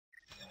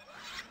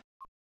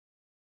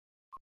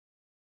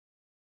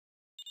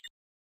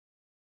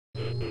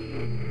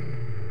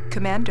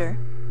Commander,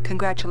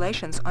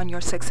 congratulations on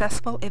your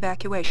successful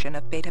evacuation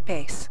of Beta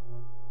Base.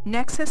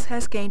 Nexus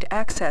has gained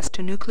access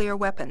to nuclear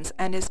weapons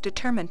and is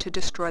determined to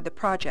destroy the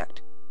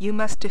project. You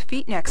must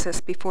defeat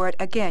Nexus before it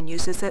again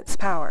uses its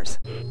powers.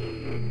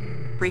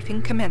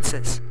 Briefing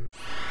commences.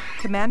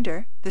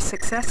 Commander, the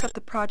success of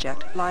the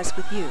project lies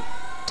with you.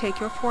 Take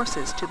your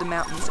forces to the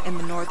mountains in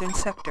the northern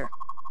sector.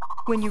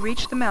 When you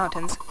reach the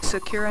mountains,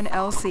 secure an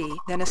LZ,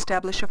 then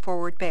establish a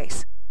forward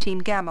base. Team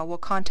Gamma will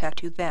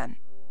contact you then.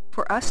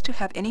 For us to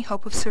have any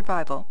hope of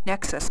survival,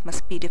 Nexus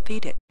must be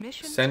defeated.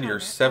 Send your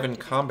 7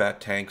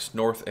 combat tanks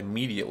north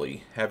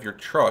immediately. Have your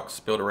trucks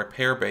build a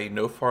repair bay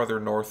no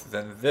farther north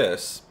than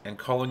this, and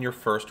call in your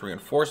first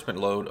reinforcement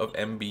load of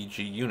MBG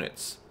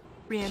units.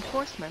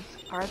 Reinforcements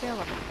are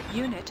available.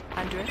 Unit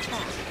under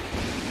attack.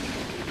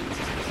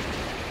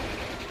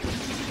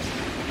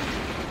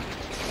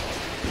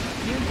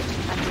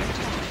 Unit under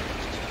attack.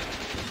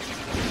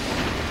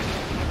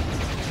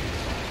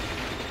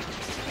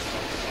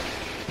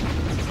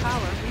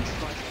 Power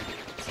resource.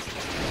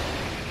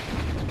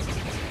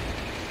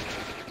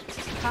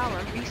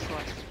 Power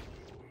resource.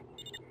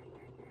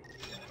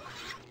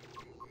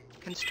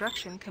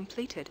 Construction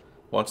completed.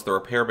 Once the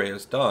repair bay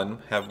is done,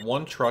 have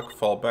 1 truck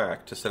fall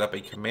back to set up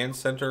a command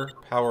center,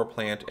 power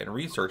plant, and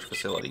research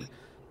facility,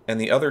 and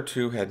the other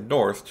 2 head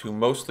north to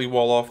mostly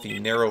wall off the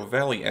narrow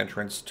valley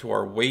entrance to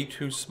our way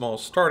too small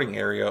starting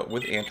area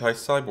with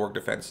anti-cyborg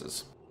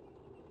defenses.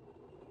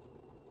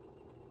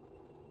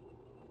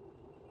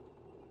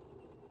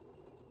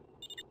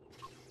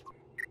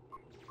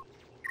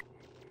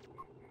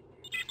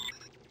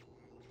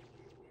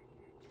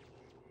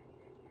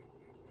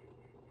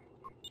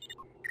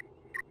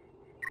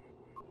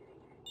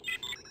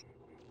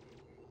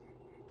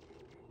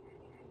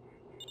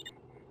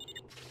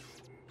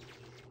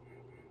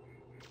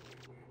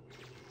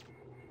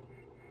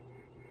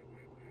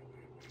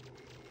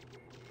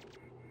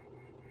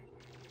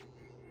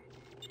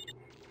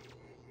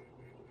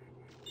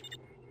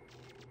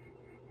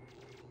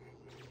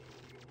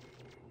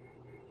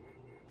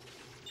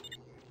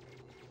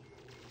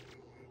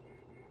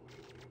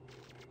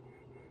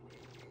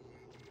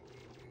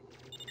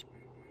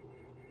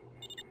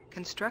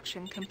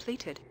 Construction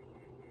completed.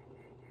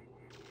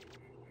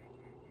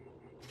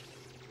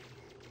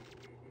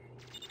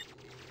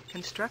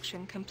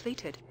 Construction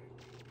completed.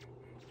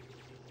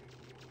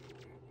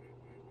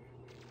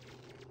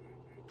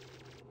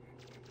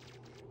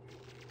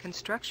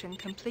 Construction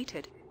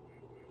completed.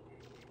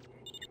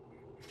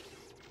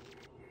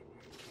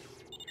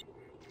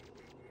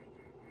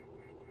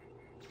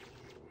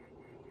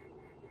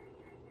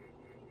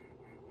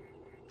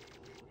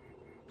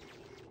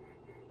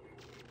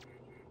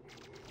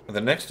 The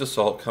next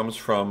assault comes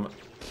from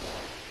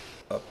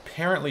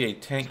apparently a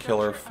tank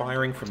killer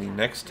firing from the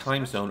next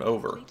time zone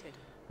over.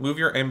 Move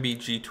your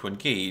MBG to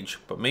engage,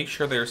 but make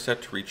sure they are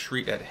set to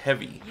retreat at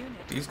heavy.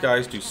 These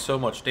guys do so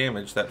much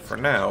damage that for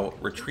now,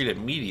 retreat at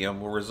medium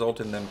will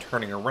result in them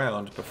turning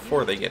around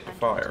before they get to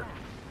fire.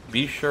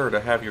 Be sure to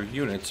have your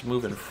units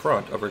move in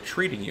front of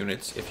retreating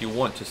units if you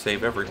want to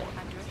save everyone.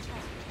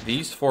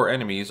 These 4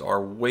 enemies are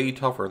way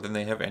tougher than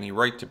they have any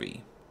right to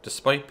be.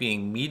 Despite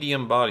being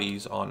medium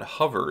bodies on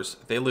hovers,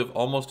 they live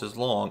almost as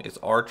long as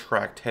our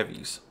tracked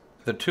heavies.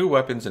 The 2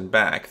 weapons in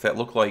back that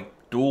look like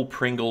dual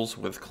Pringles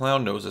with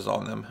clown noses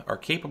on them are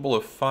capable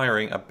of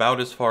firing about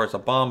as far as a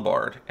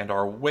bombard and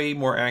are way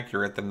more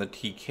accurate than the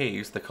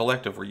TKs the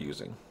Collective were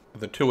using.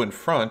 The 2 in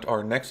front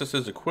are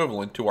Nexus's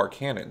equivalent to our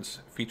cannons,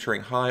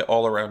 featuring high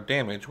all-around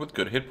damage with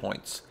good hit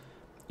points,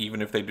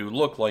 even if they do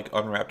look like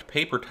unwrapped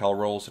paper towel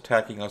rolls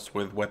attacking us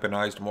with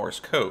weaponized Morse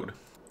code.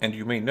 And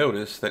you may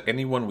notice that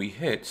anyone we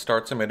hit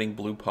starts emitting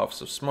blue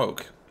puffs of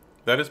smoke.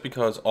 That is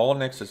because all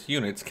Nexus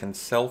units can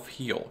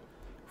self-heal.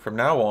 From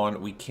now on,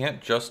 we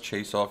can't just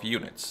chase off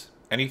units.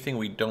 Anything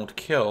we don't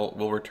kill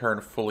will return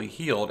fully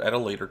healed at a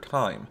later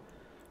time.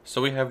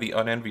 So we have the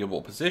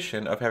unenviable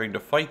position of having to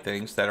fight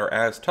things that are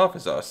as tough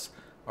as us,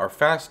 are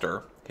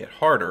faster, hit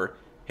harder,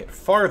 hit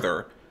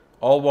farther,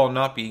 all while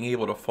not being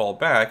able to fall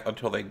back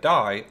until they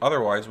die,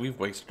 otherwise we've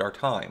wasted our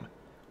time.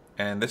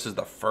 And this is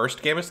the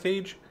first Gamma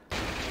stage?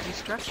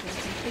 Construction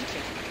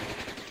completed.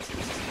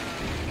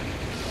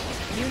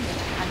 Unit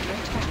under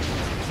attack.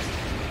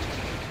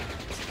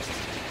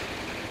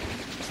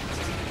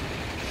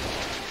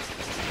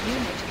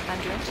 Unit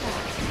under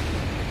attack.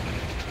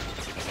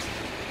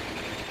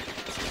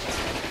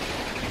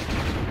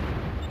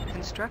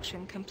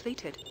 Construction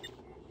completed.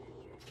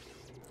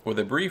 With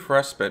a brief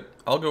respite,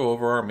 I'll go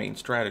over our main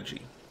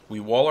strategy. We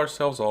wall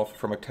ourselves off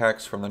from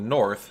attacks from the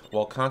north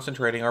while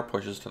concentrating our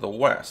pushes to the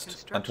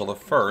west until the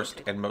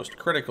first and most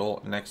critical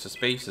Nexus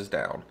base is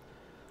down.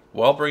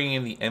 While bringing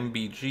in the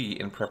MBG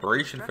in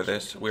preparation for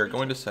this, we are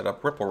going to set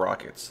up ripple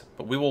rockets,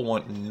 but we will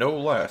want no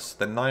less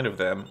than 9 of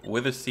them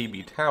with a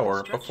CB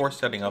tower before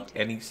setting up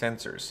any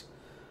sensors.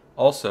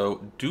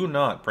 Also, do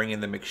not bring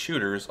in the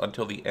McShooters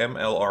until the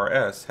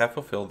MLRS have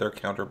fulfilled their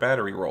counter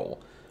battery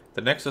role.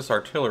 The Nexus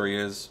artillery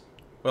is,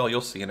 well,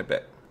 you'll see in a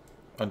bit.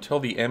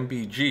 Until the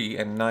MBG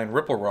and 9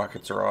 Ripple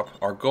rockets are up,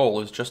 our goal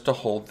is just to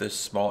hold this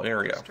small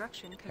area.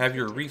 Have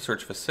your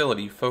research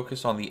facility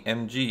focus on the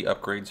MG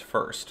upgrades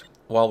first.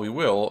 While we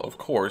will, of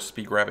course,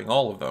 be grabbing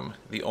all of them,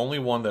 the only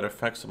one that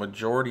affects the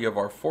majority of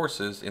our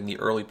forces in the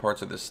early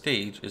parts of this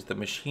stage is the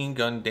machine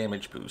gun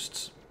damage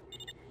boosts.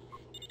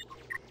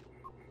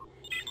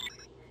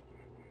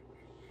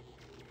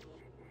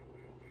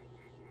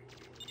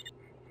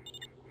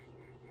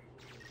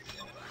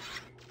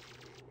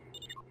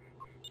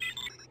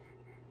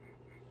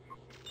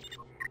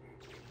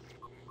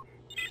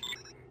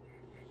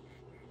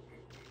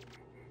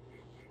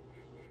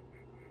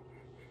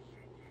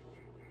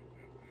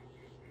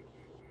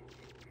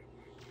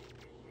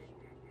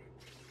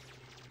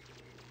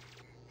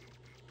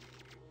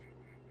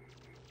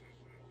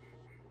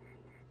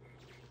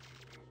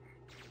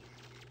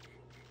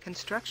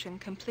 Construction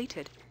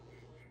completed.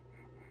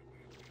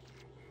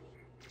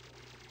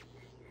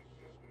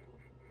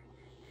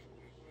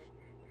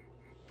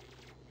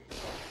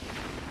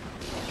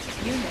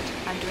 Unit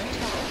under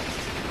attack.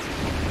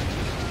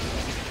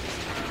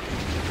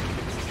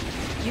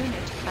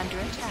 Unit under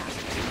attack.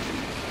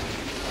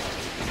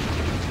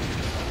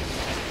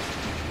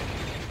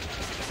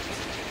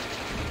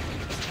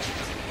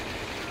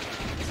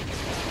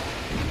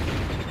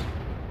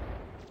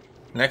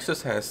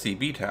 Nexus has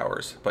CB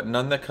towers, but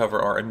none that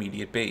cover our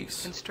immediate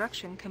base.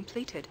 Construction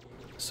completed.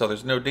 So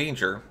there's no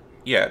danger,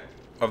 yet,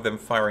 of them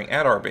firing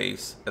at our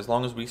base, as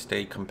long as we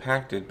stay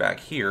compacted back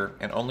here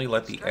and only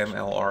let the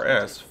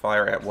MLRS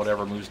fire at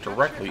whatever moves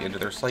directly into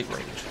their sight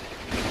range.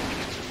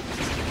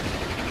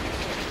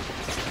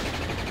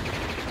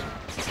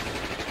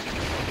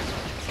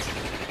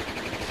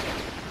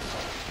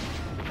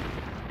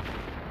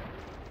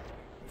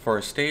 For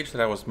a stage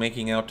that I was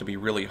making out to be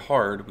really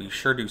hard, we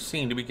sure do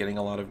seem to be getting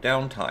a lot of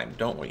downtime,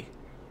 don't we?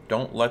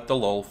 Don't let the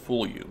lull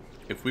fool you.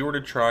 If we were to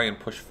try and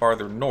push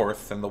farther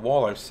north than the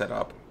wall I've set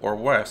up, or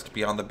west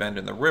beyond the bend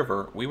in the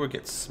river, we would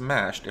get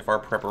smashed if our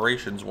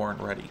preparations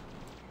weren't ready.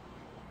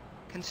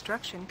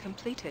 Construction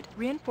completed.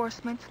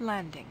 Reinforcements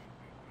landing.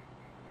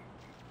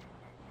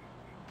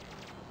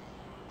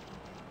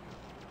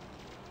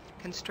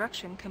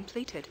 Construction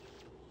completed.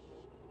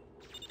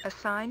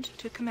 Assigned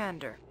to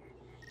Commander.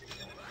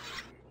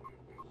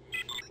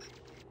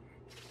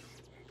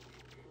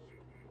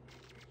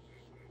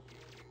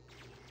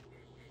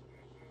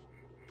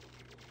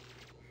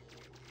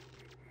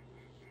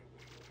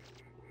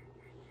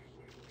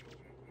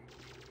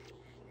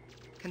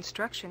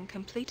 Construction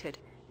completed.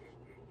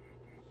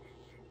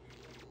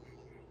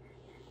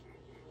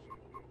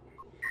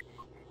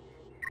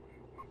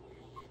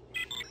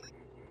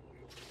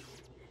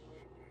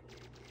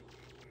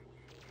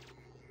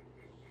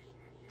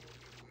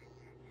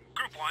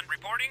 Group 1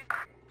 reporting.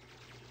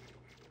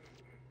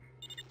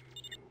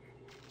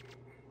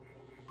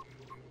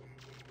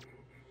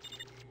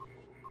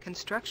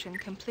 Construction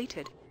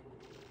completed.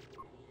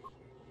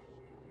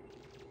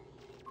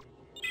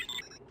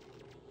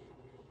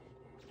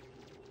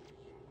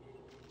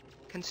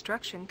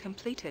 Construction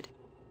completed.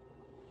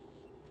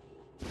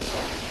 Group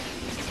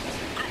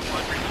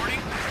 1 reporting.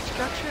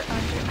 Structure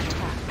under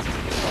attack.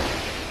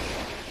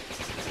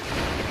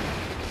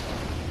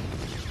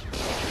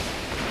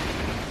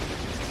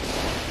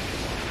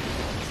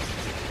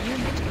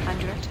 Unit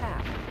under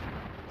attack.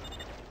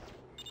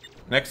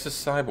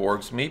 Nexus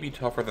cyborgs may be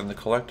tougher than the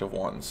collective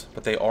ones,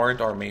 but they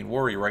aren't our main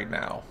worry right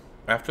now.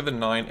 After the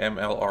 9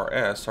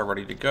 MLRS are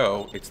ready to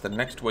go, it's the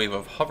next wave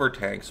of hover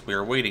tanks we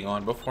are waiting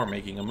on before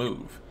making a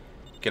move.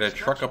 Get a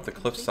truck up the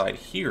cliffside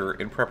here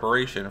in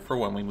preparation for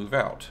when we move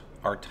out.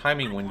 Our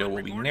timing window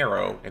will be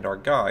narrow, and our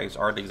guys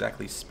aren't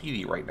exactly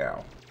speedy right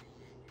now.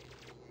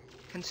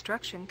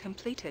 Construction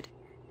completed.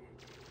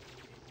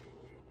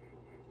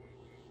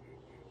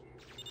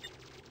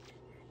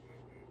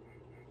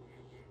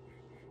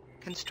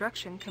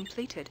 Construction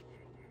completed.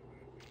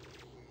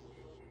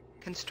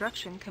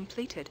 Construction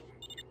completed.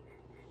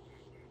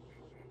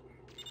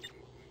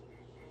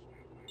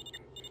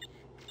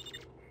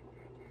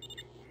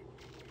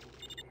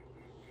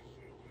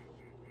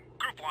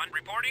 Group 1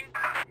 reporting.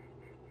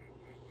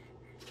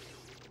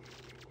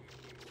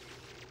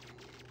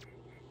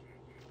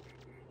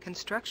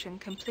 Construction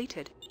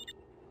completed.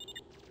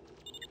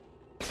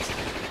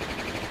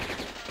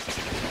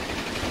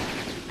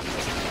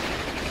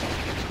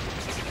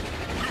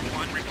 Group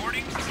 1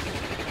 reporting.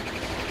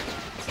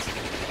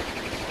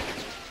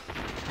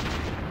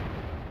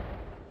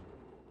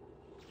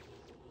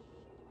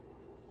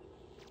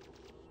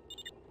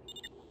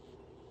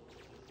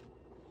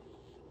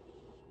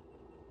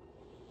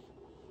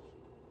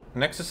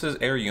 Nexus's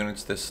air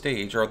units this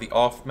stage are the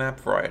off-map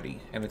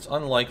variety, and it's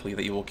unlikely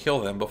that you will kill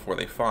them before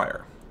they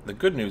fire. The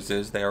good news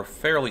is they are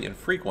fairly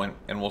infrequent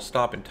and will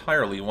stop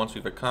entirely once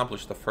we've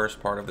accomplished the first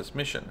part of this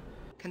mission.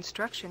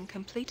 Construction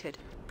completed.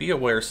 Be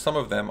aware some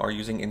of them are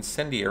using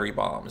incendiary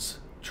bombs.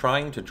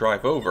 Trying to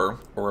drive over,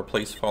 or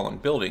replace fallen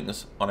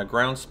buildings, on a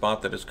ground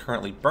spot that is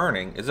currently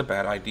burning is a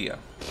bad idea.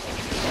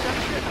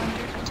 Structure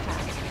under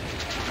attack.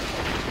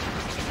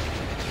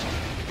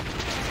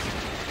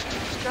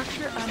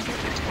 Structure under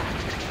attack.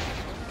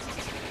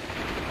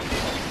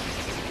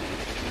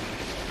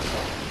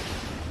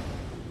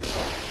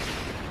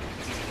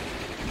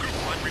 Group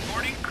 1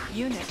 reporting.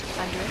 Unit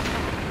under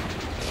attack.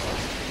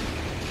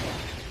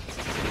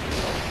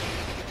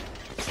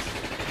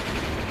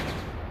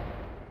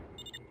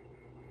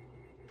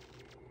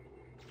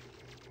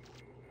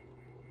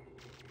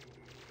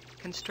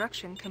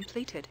 Construction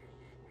completed.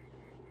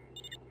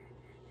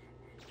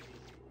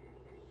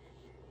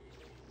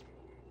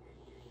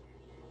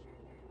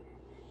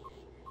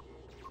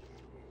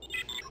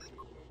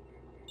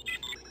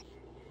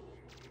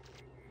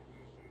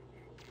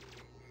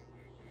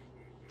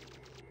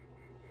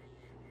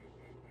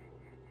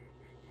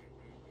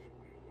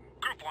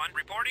 Group 1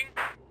 reporting.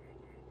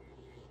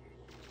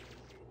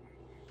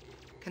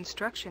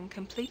 Construction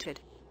completed.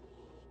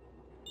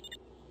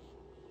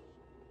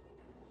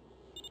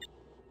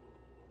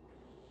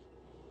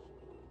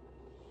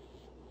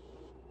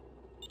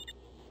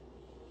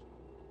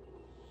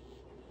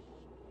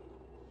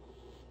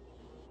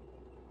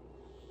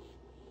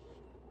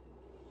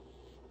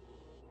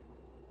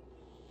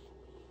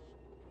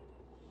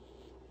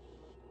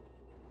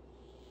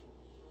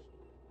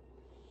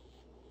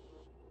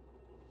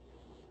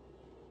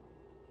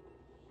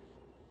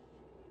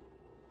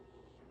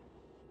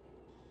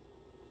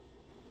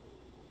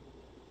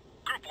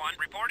 Group 1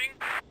 reporting.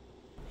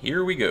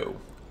 Here we go.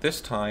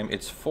 This time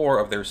it's 4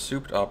 of their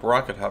souped up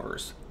rocket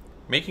hovers.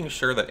 Making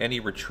sure that any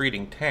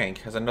retreating tank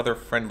has another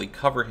friendly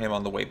cover him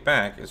on the way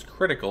back is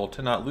critical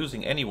to not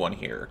losing anyone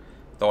here,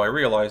 though I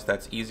realize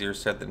that's easier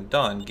said than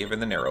done given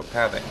the narrow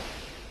pathing.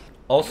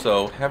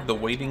 Also, have the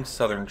waiting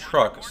southern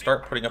truck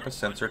start putting up a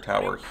sensor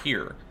tower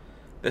here.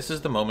 This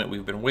is the moment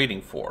we've been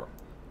waiting for.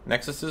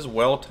 Nexus's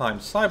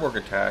well-timed cyborg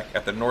attack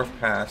at the North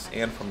Pass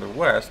and from the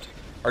west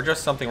are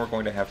just something we're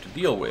going to have to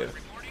deal with.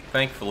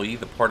 Thankfully,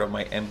 the part of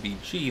my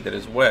MBG that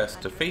is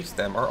west to face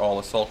them are all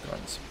assault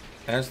guns.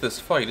 As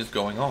this fight is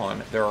going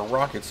on, there are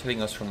rockets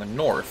hitting us from the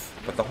north,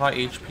 but the high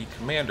HP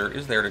commander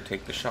is there to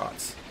take the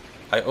shots.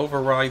 I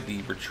override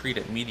the retreat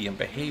at medium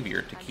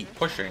behavior to keep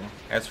pushing.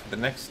 As for the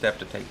next step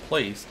to take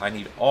place, I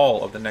need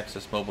all of the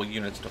Nexus mobile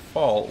units to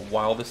fall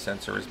while the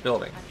sensor is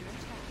building.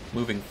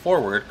 Moving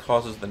forward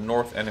causes the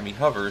north enemy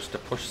hovers to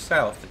push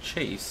south to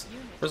chase,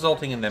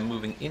 resulting in them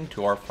moving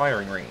into our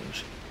firing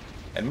range.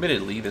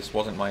 Admittedly, this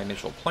wasn't my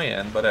initial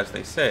plan, but as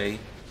they say,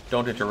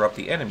 don't interrupt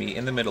the enemy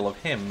in the middle of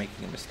him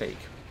making a mistake.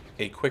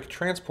 A quick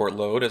transport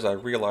load as I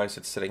realize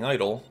it's sitting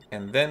idle,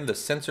 and then the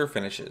sensor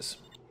finishes.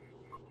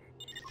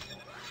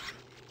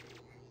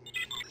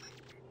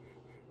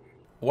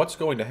 What's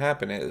going to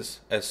happen is,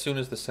 as soon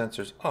as the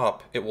sensor's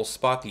up, it will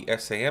spot the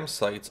SAM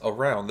sites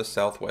around the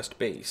southwest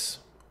base.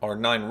 Our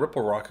 9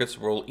 Ripple rockets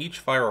will each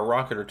fire a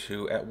rocket or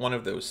two at one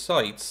of those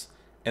sites,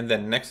 and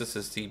then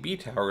Nexus's CB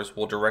towers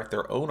will direct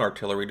their own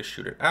artillery to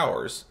shoot at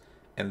ours,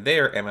 and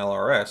their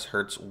MLRS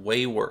hurts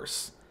way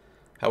worse.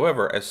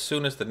 However, as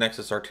soon as the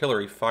Nexus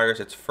artillery fires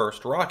its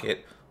first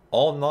rocket,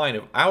 all 9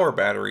 of our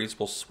batteries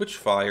will switch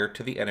fire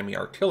to the enemy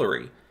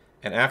artillery,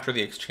 and after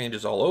the exchange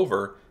is all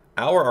over,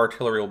 our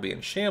artillery will be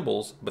in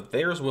shambles, but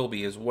theirs will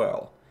be as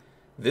well.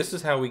 This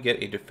is how we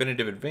get a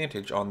definitive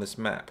advantage on this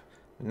map.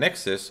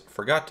 Nexus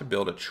forgot to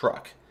build a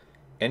truck.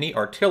 Any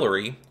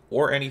artillery,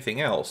 or anything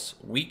else,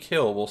 we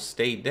kill will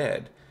stay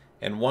dead,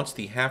 and once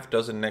the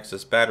half-dozen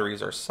Nexus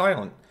batteries are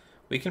silent,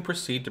 we can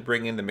proceed to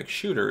bring in the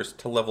McShooters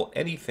to level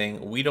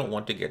anything we don't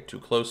want to get too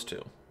close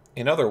to.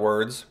 In other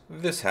words,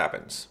 this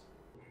happens.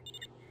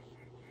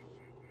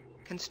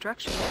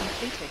 Construction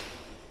completed.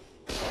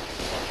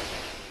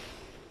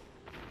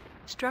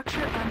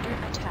 Structure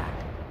under attack.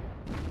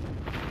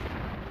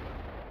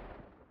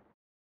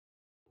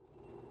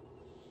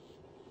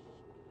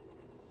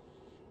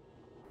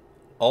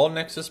 All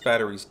Nexus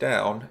batteries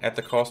down at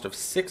the cost of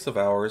 6 of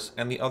ours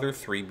and the other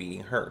 3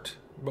 being hurt,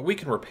 but we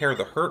can repair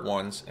the hurt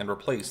ones and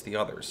replace the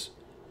others.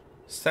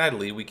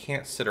 Sadly, we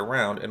can't sit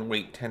around and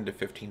wait 10 to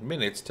 15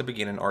 minutes to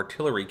begin an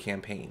artillery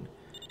campaign.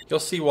 You'll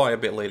see why a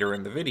bit later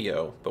in the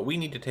video, but we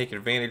need to take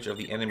advantage of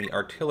the enemy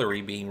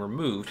artillery being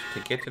removed to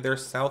get to their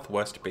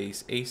southwest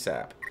base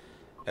ASAP,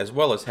 as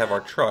well as have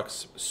our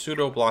trucks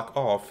pseudo-block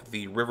off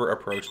the river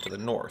approach to the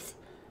north.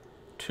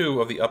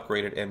 2 of the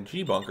upgraded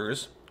MG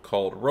bunkers,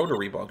 called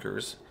rotary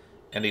bunkers,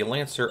 and a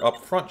Lancer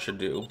up front should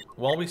do,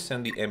 while we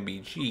send the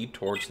MBG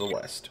towards the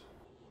west.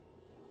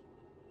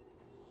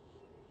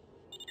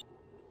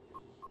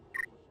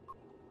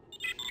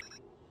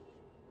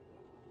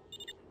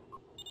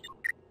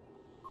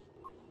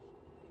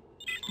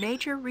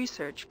 Major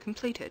research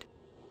completed.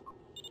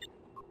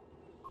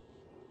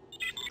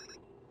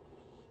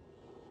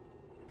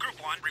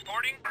 Group 1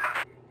 reporting.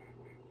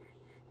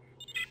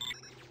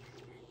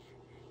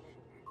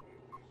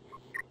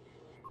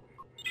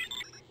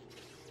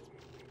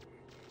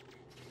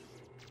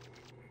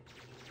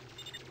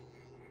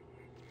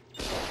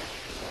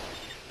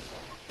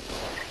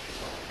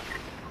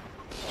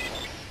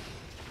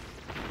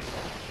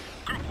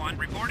 Group 1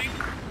 reporting.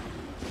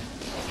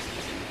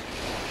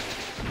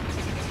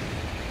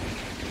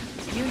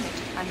 Unit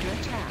under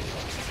attack.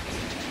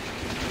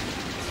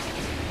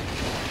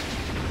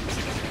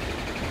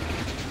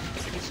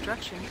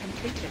 Construction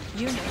completed.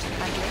 Unit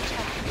under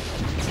attack.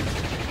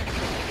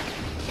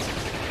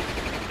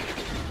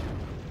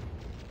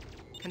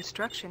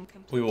 Construction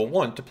completed. We will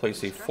want to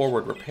place a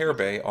forward repair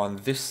bay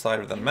on this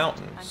side of the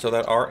mountain so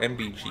that our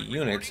MBG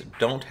units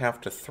don't have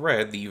to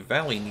thread the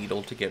valley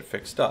needle to get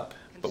fixed up,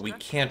 but we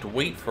can't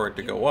wait for it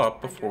to go up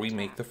before we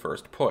make the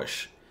first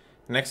push.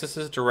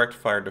 Nexus's direct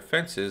fire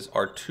defenses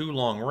are too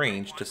long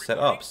range to set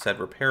up said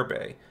repair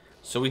bay,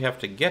 so we have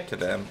to get to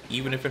them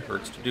even if it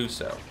hurts to do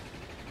so.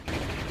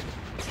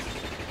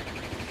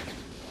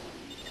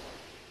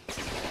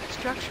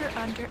 Structure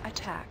under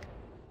attack.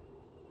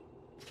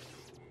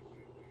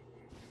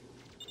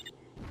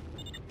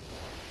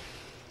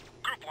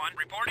 Group 1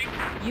 reporting.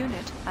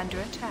 Unit under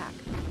attack.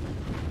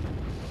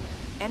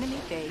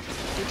 Enemy base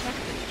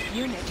detected.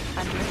 Unit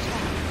under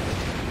attack.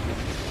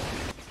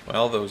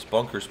 Well, those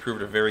bunkers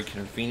proved a very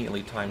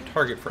conveniently timed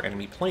target for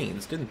enemy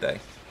planes, didn't they?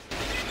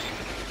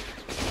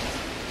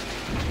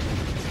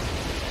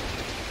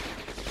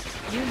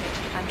 Unit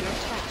under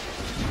attack.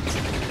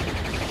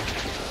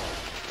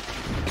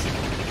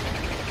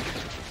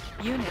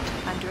 Unit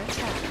under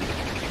attack.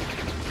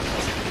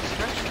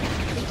 Construction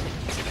completed.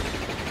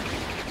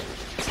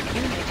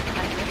 Unit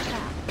under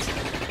attack.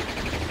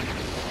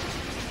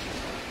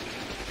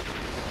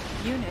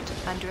 Unit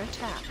under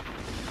attack.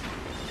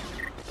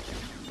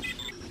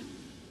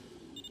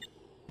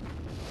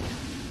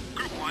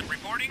 Group 1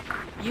 reporting.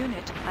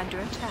 Unit under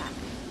attack.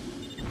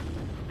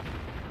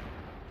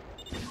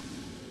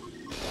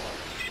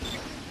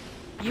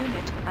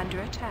 Unit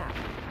under attack.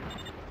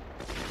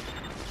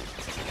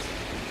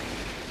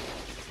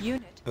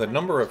 Unit. The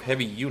number of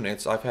heavy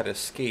units I've had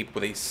escape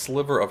with a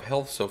sliver of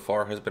health so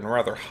far has been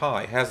rather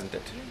high, hasn't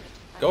it?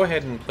 Go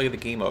ahead and play the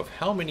game of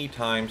how many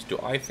times do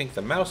I think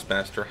the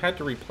Mousemaster had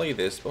to replay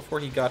this before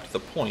he got to the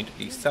point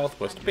the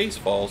southwest base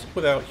falls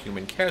without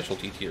human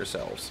casualty to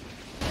yourselves.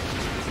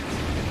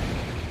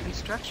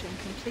 Construction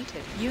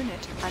completed.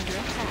 Unit under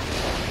attack.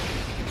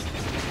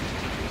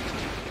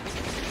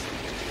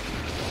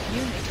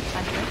 Unit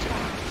under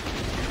attack.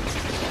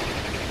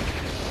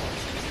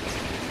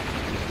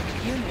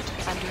 Unit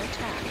under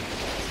attack.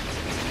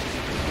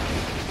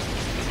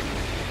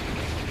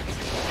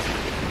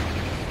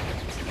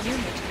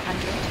 Unit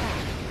under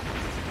attack.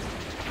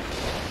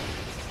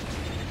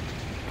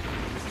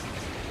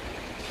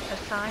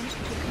 Assigned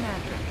to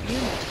commander.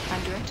 Unit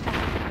under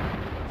attack.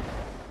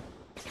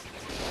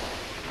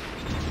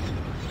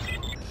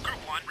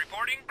 Group 1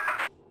 reporting.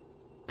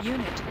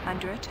 Unit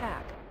under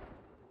attack.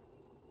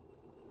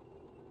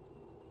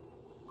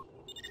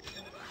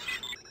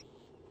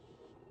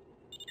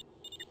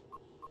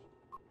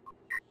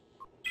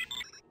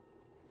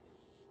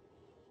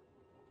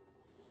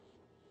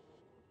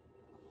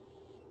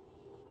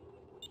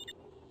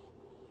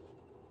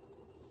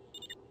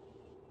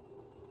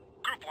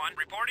 Group 1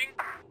 reporting.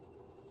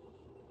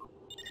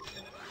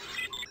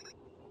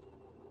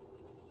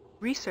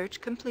 Research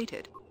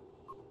completed.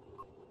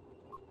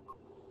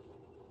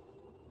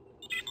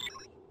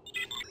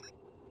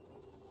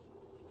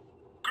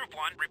 Group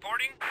 1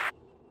 reporting.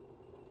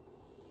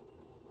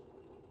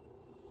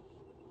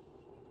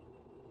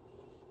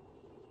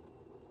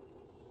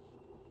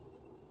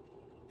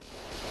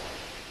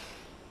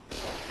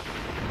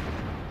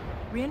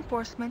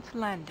 Reinforcements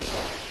landing.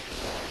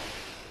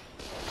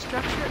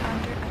 Structure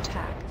under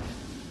attack.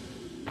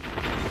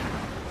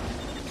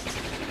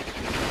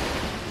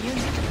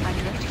 Unit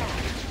under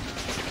attack.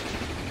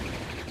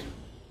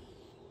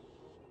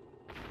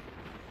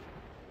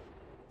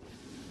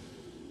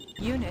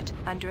 Unit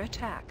under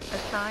attack.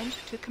 Assigned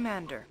to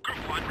commander.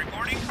 Group 1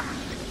 reporting.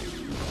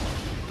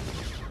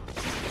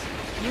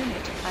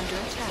 Unit under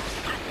attack.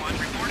 Group 1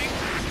 reporting.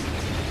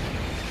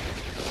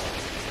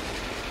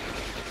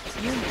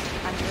 Unit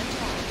under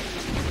attack.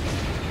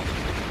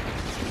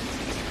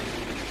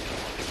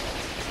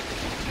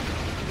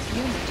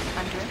 Unit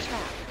under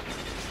attack.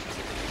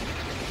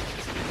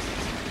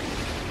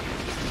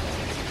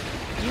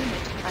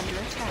 Unit under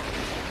attack.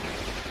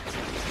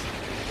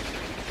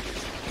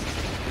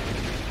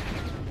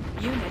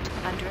 Unit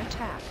under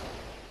attack.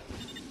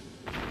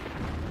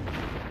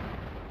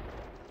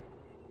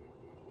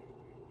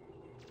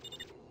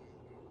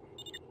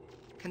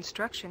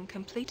 Construction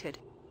completed.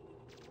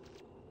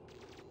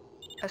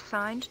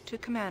 Assigned to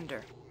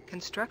commander.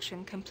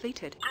 Construction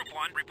completed. Group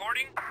 1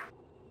 reporting.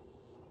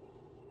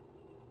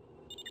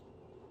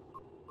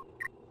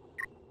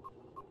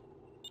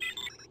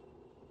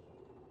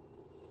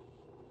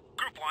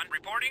 Group 1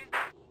 reporting.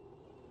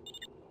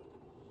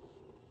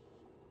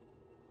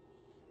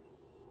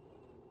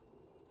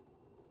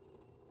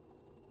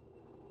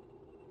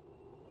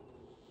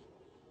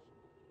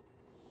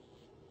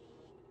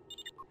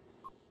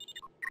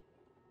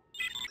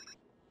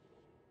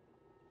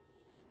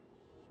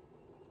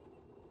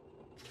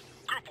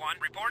 Group 1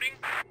 reporting.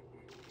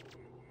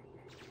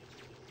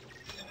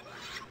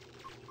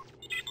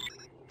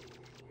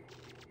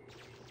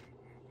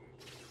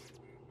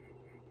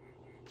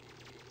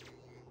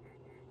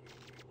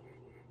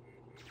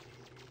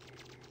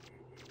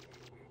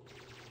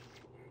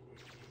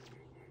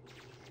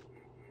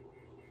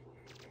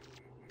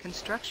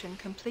 Construction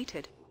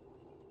completed.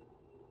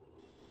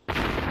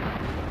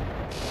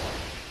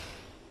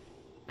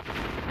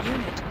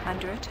 Unit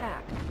under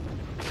attack.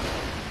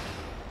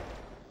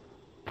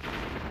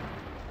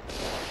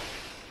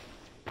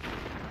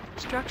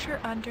 Structure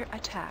under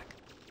attack.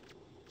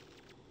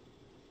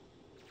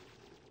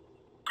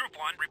 Group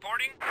 1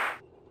 reporting.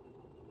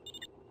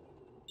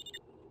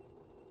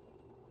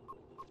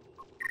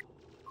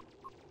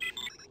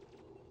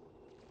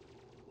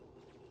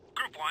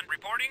 Group 1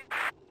 reporting.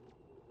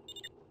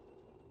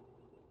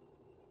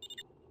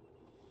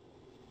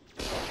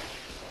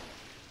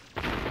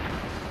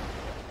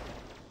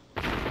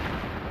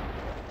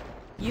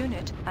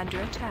 Unit under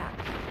attack.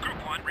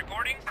 Group 1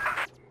 reporting.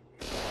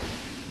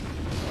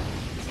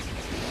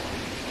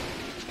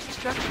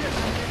 Structure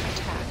under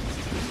attack.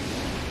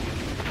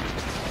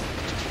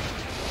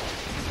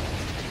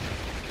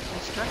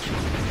 Construction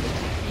complete.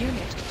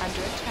 Unit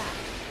under attack.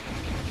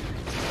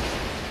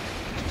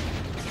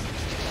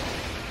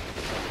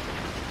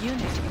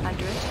 Unit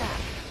under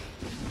attack.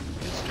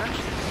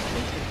 Construction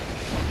completed.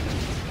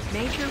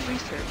 Major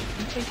research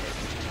completed.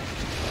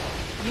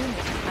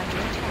 Unit under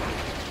attack.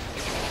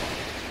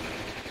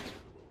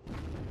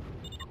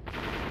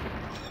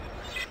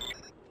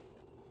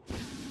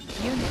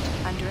 Unit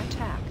under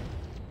attack.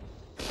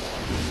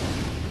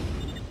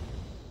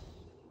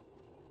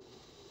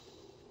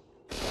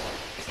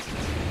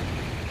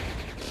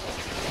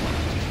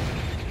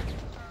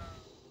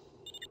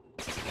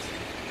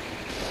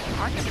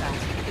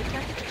 Artifact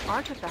detected.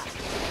 Artifact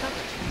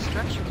recovered.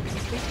 Construction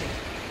completed.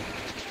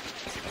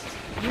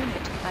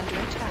 Unit under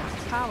attack.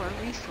 Power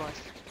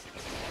resource.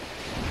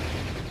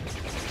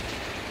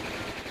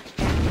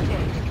 Enemy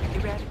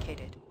base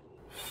eradicated.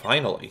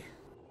 Finally.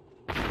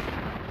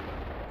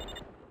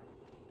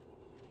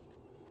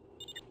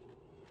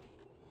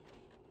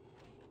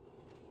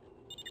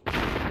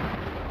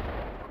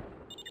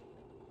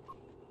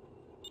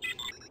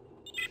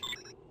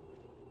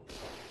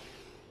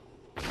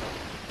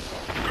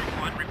 Group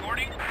 1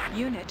 reporting.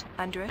 Unit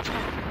under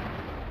attack.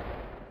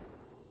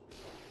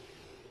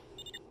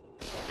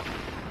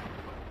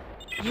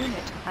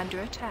 Unit under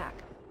attack.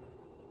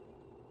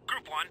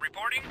 Group 1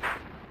 reporting.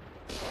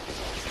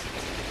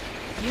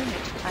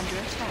 Unit under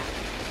attack.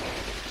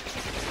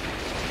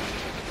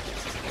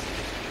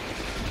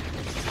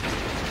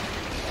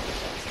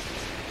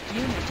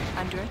 Unit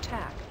under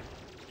attack.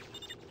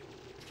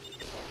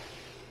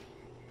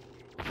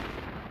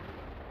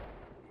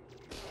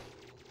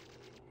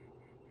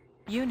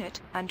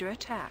 Unit under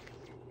attack.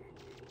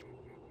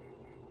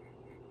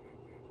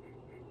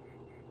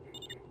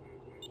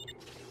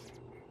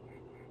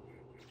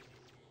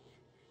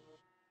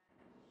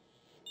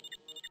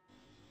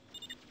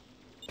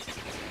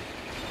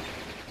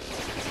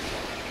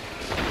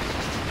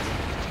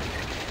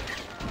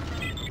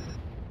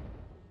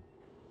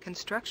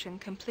 Construction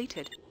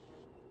completed.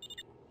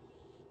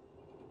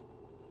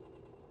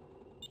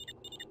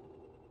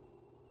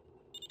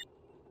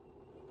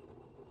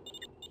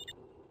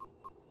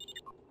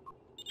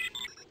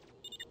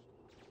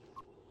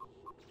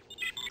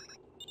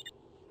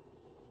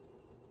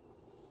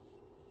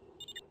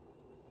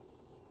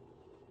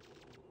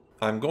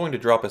 I'm going to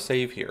drop a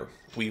save here.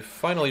 We've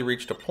finally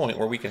reached a point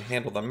where we can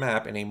handle the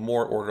map in a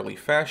more orderly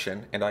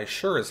fashion, and I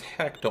sure as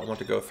heck don't want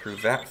to go through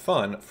that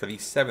fun for the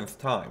 7th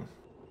time.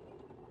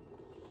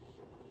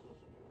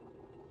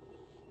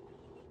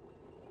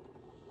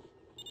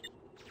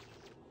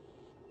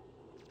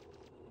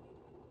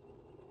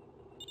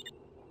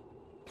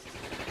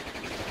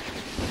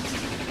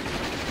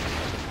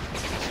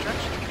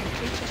 Construction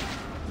completed.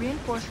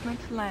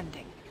 Reinforcements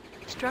landing.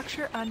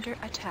 Structure under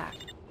attack.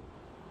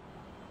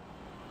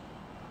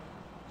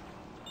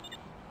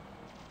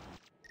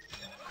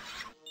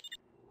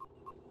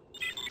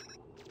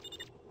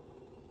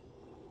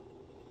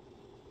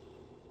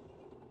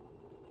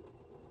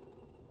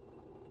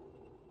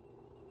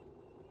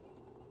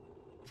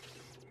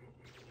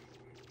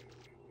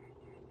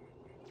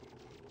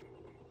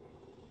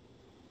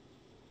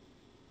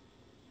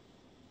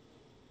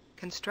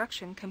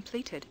 Construction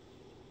completed.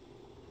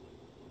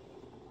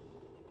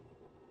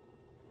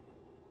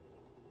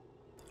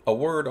 A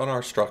word on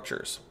our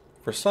structures.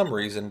 For some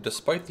reason,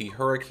 despite the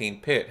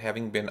Hurricane Pit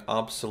having been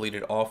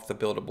obsoleted off the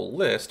buildable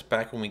list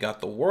back when we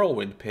got the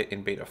Whirlwind Pit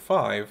in Beta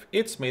 5,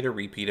 it's made a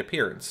repeat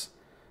appearance.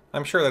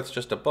 I'm sure that's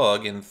just a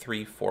bug in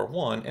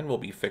 3.4.1 and will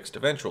be fixed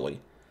eventually.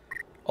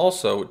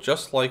 Also,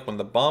 just like when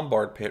the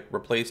Bombard Pit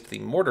replaced the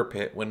Mortar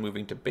Pit when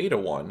moving to Beta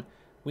 1,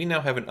 we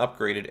now have an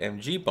upgraded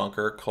MG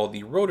bunker called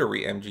the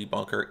Rotary MG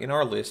bunker in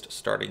our list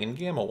starting in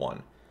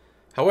Gamma-1.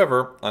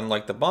 However,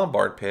 unlike the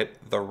Bombard Pit,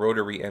 the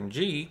Rotary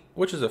MG,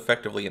 which is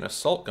effectively an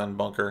assault gun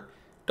bunker,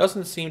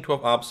 doesn't seem to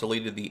have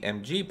obsoleted the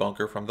MG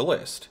bunker from the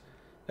list.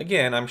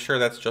 Again, I'm sure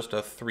that's just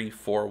a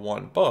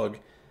 3.4.1 bug.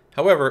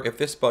 However, if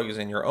this bug is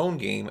in your own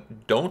game,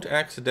 don't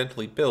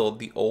accidentally build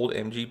the old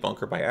MG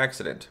bunker by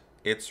accident.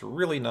 It's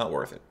really not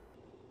worth it.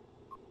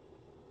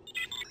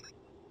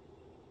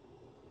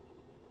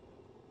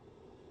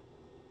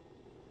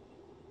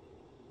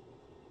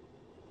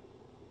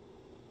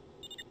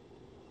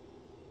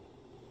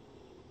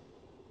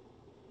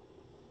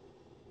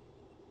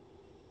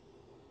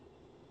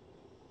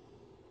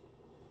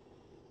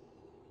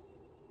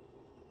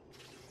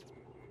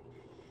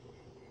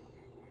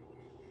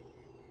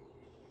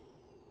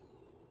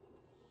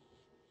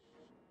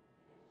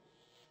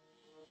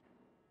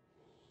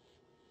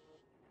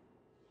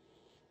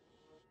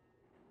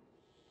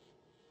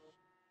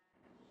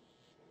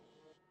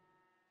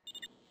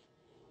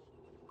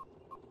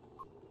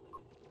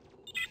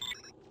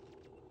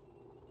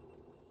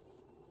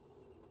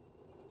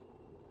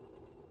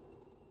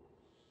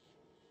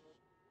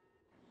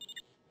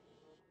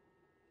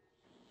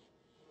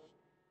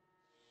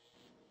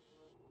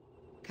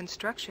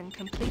 Construction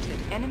completed.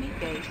 Enemy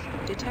base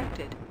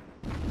detected.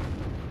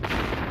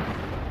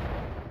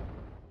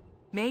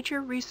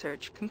 Major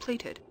research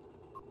completed.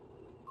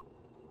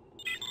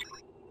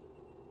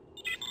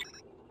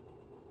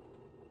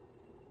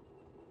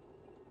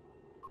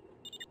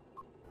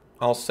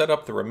 I'll set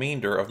up the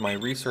remainder of my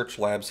research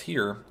labs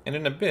here, and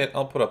in a bit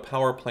I'll put a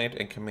power plant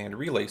and command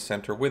relay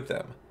center with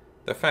them.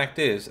 The fact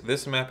is,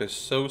 this map is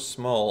so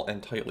small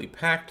and tightly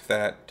packed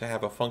that, to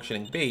have a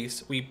functioning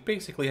base, we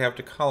basically have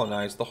to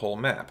colonize the whole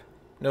map.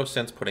 No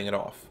sense putting it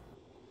off.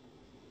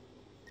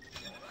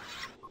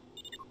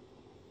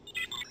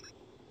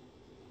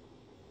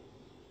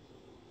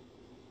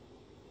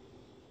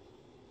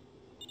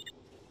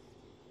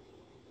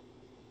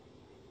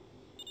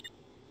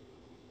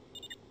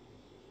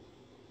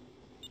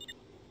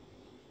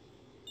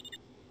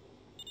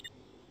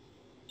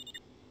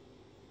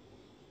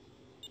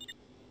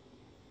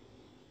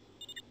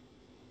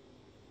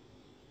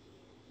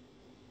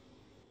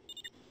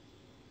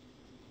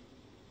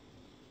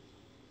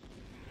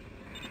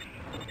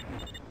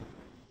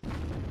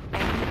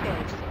 Enemy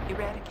base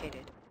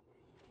eradicated.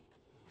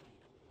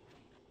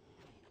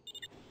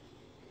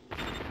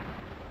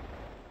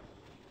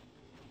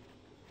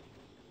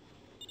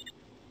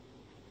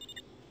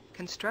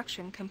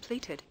 Construction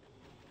completed.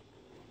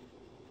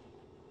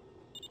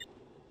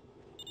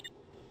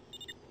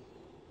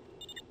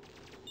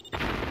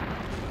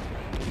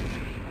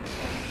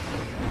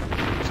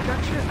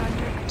 Structure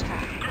under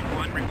attack. Group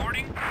 1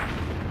 reporting.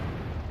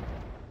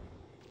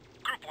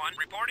 Group 1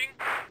 reporting.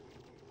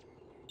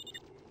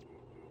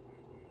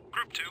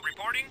 Group 2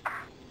 reporting.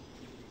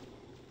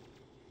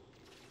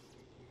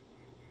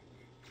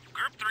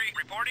 Group 3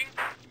 reporting.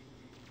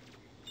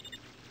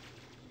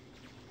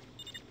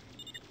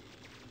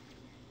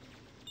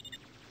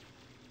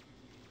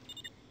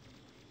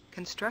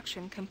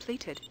 Construction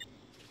completed.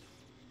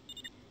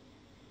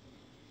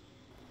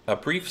 A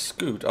brief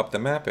scoot up the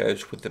map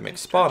edge with the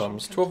mixed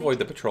bottoms to avoid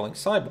the patrolling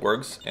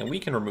cyborgs, and we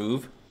can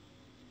remove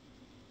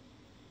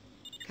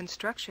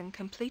Construction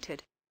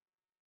completed.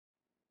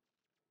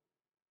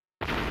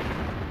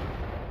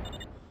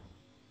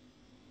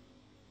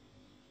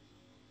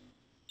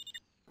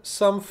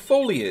 some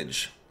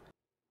foliage.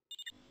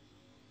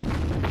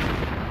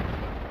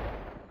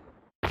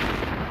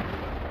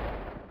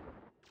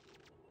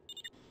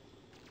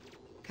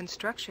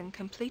 Construction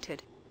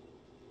completed.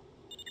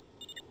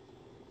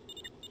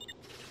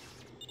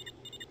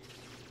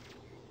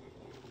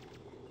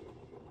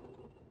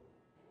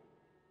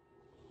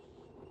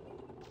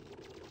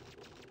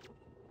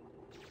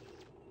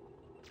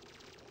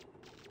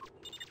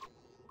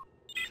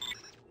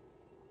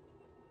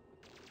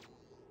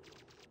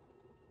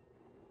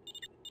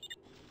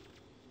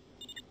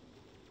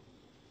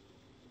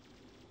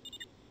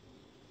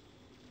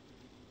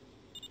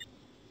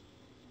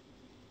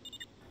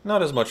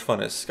 Not as much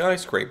fun as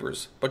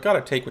skyscrapers, but gotta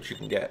take what you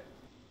can get.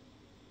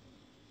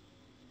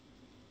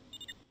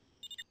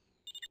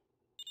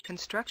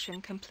 Construction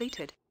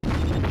completed.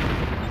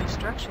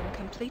 Construction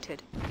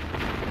completed.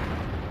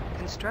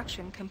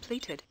 Construction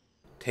completed.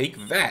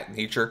 Take that,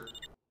 nature!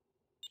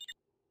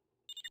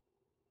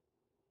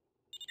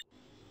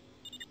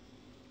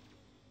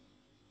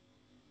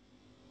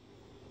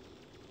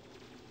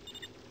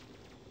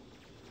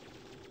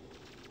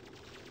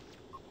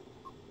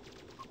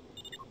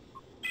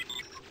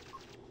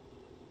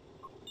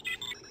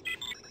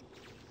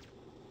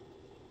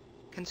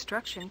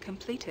 Construction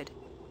completed.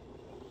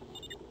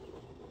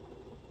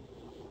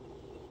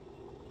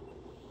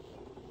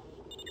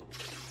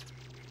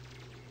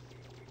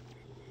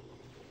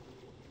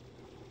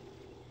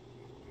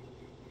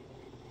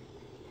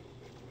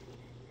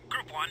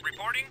 Group 1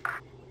 reporting.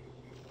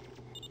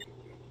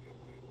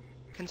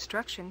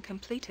 Construction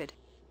completed.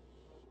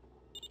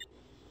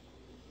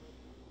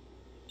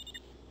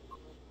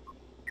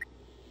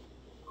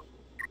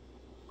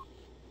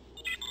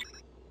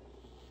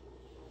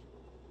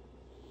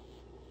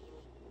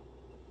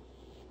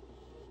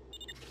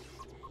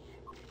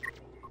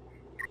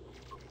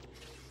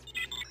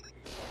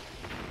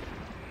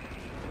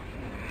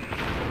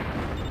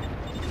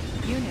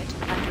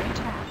 Unit under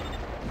attack.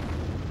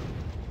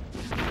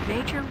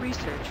 Major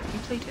research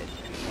completed.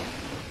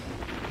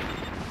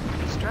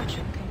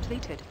 Construction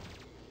completed.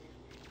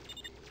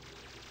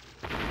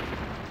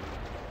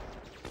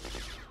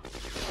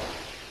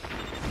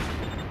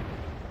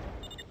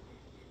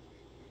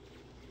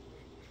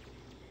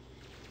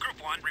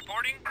 Group 1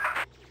 reporting.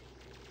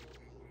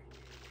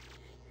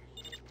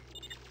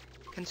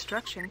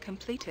 Construction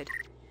completed.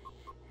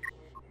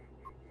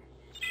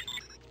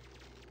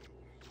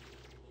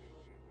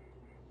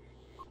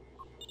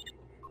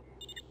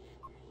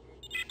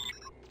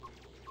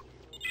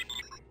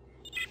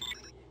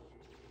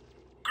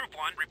 Group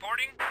 1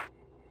 reporting.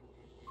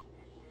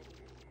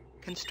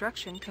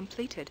 Construction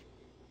completed.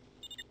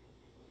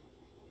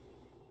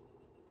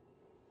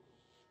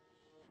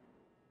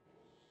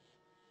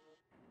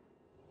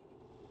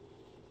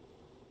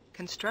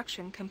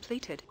 Construction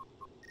completed.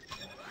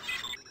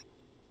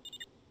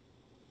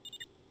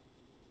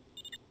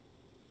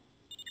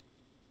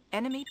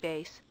 Enemy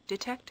base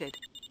detected.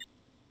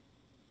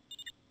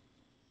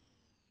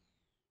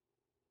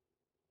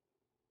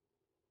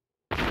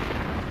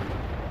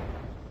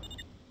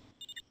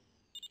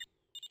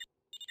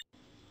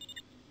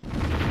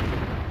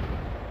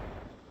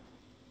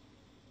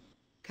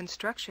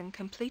 Construction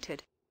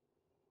completed.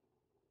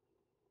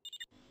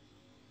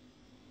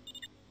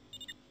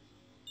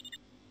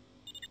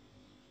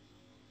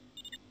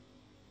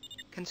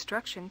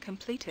 Construction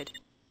completed.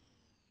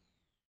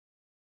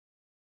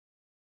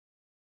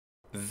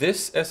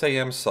 This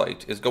SAM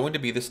site is going to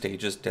be the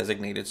stage's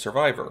designated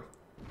survivor.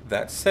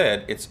 That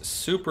said, it's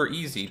super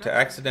easy to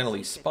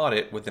accidentally spot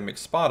it with the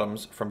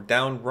McSpotums from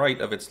down right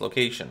of its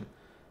location.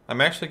 I'm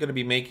actually going to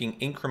be making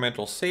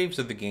incremental saves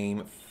of the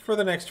game for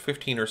the next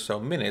 15 or so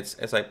minutes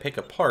as I pick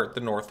apart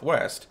the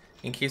Northwest,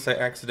 in case I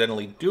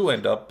accidentally do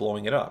end up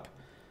blowing it up.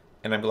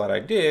 And I'm glad I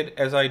did,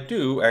 as I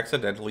do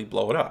accidentally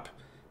blow it up.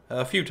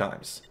 A few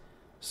times.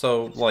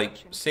 So,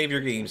 like, save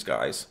your games,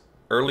 guys.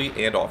 Early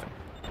and often.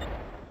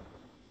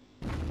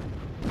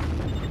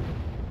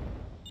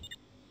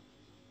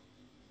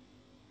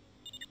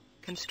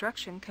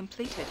 Construction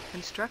completed.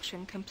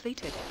 Construction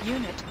completed.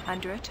 Unit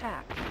under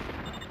attack.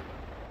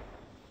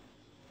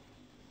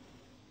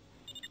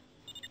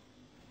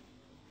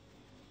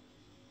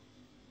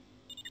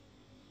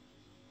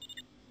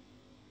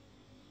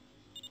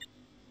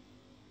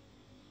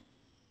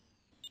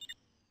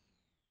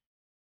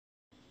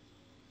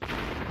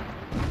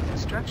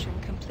 Construction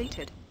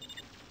completed.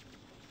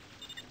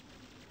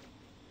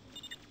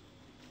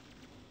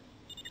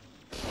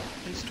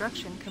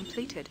 Construction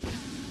completed.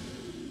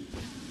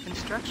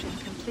 Construction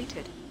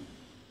completed.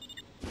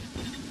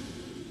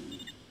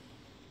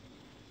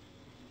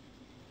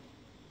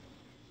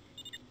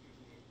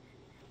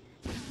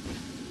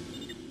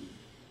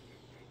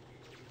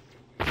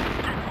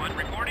 Group 1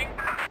 reporting.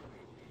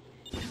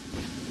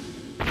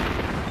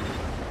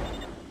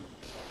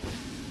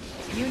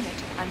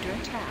 Unit under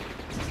attack.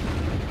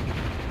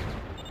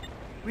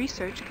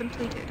 Research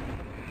completed.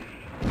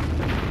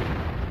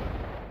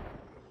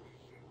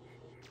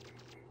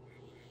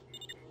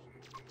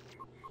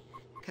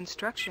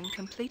 Construction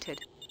completed.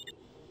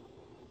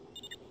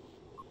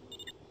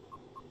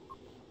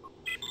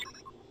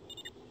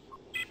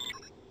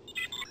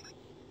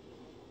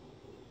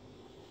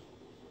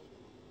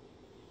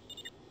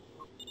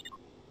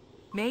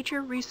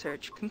 Major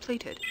research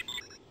completed.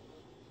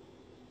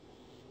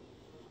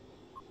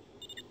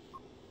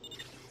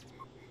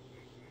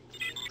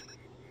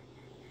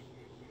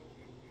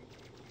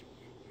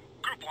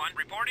 Group 1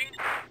 reporting.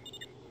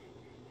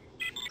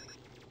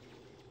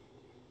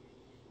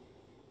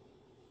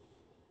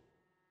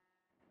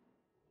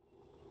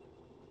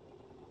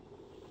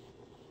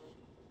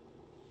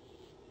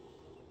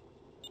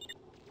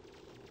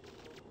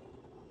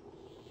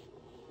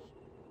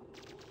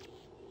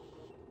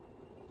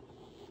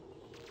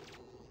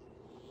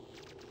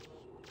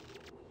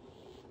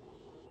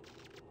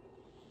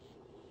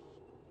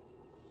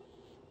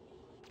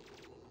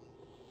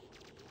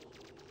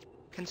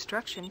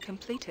 Construction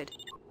completed.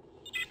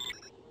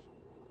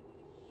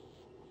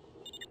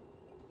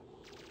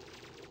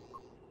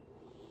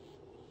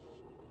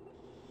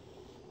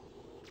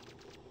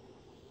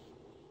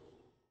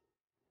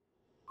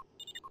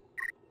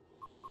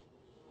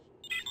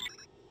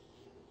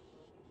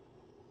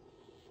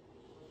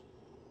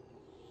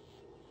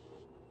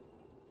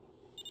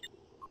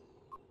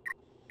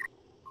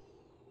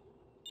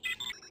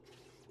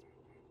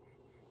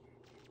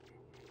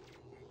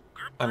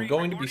 I'm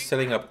going to be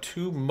setting up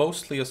two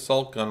mostly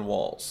assault gun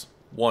walls.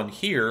 One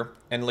here,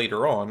 and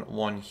later on,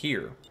 one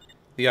here.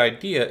 The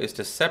idea is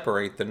to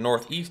separate the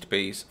northeast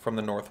base from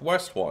the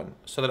northwest one,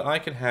 so that I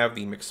can have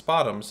the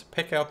McSpotums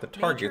pick out the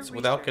targets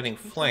without getting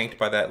flanked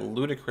by that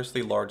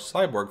ludicrously large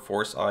cyborg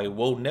force I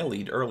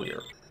woe-nellied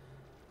earlier.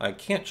 I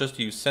can't just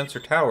use sensor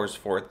towers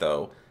for it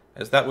though,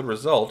 as that would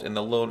result in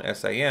the lone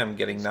SAM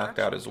getting knocked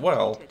out as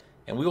well,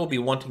 and we will be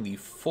wanting the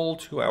full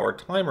 2-hour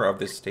timer of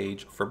this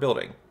stage for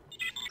building.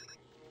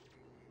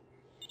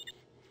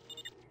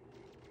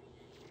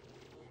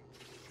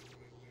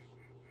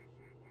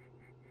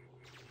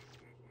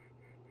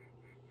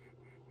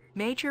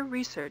 Major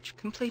research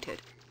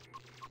completed.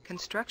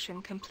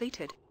 Construction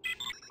completed.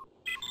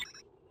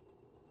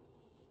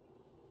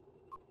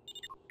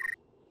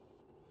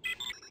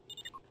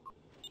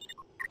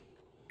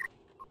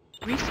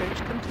 Research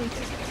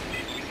completed.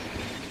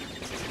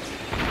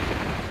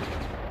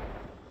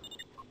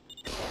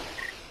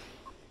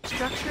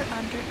 Structure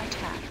under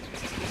attack.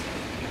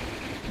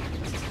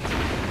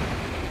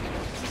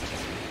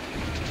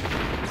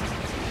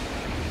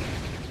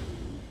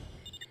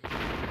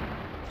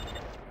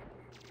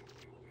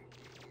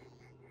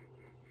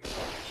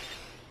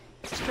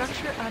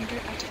 Structure under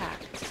attack.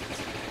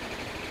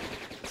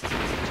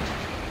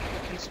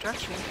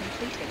 Construction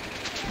completed.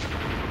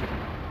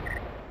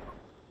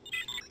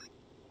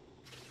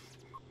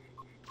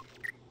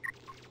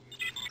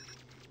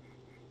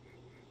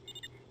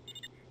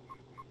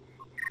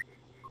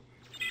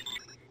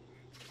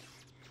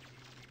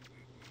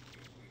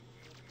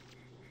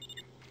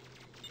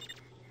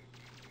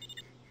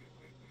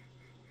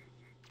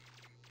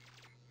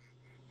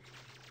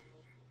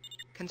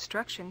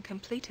 Construction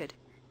completed.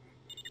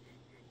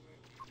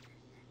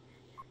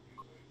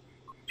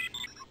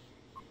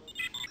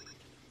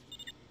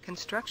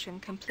 Construction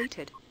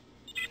completed.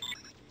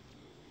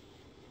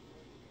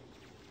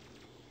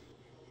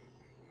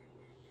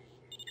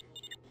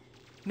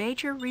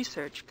 Major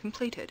research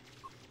completed.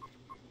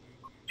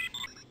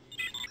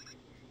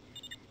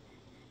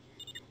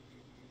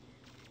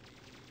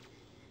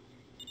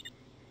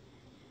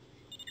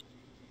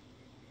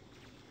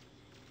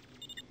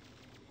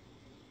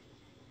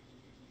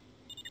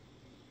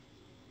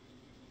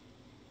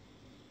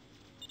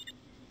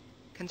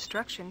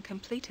 Construction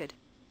completed.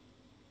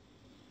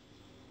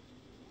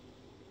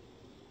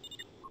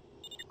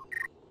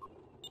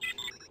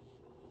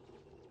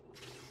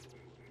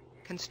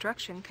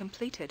 Construction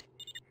completed.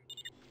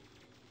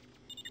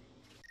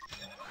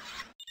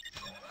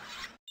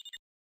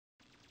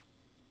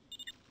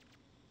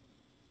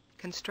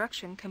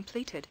 Construction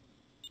completed.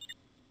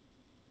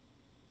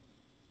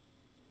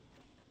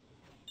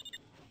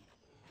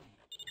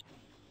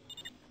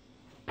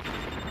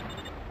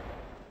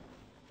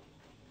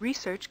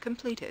 Research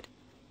completed.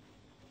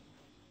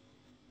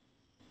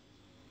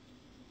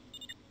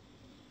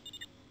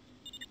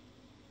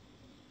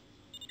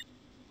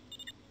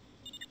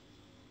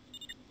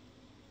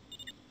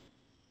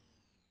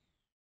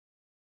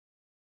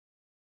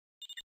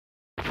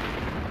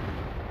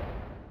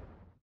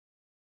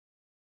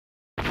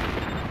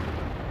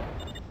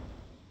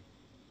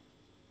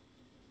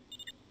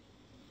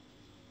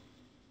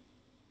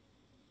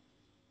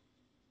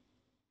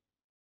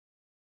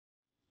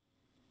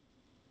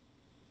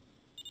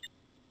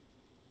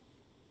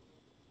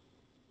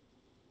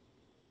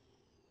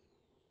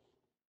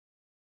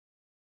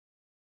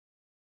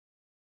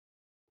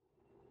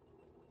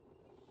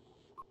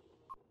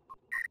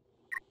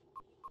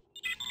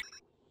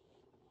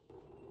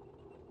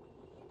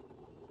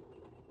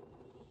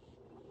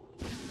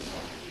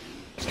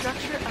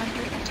 Structure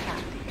under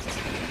attack.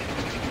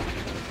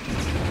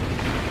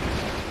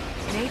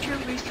 Major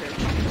research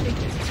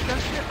completed.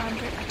 Structure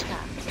under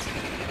attack.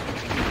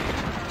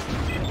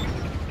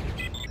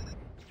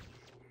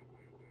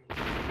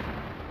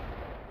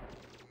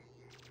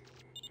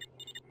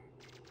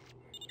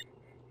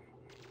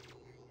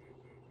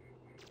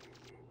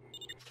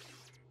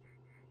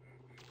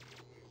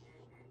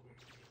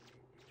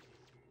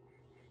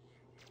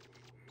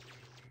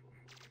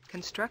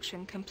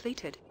 Construction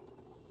completed.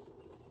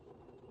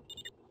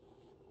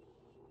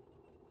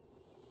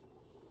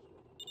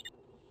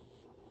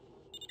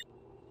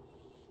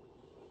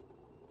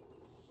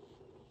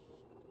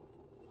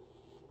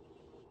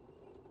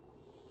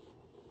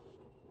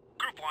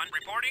 Group 1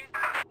 reporting.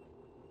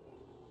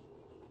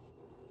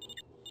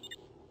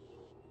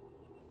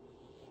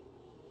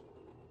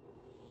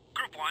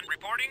 Group 1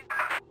 reporting.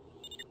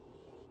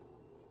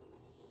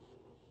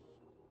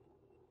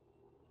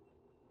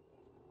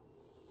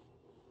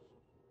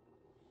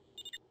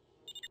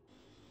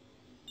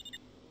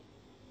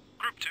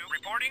 Group 2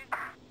 reporting.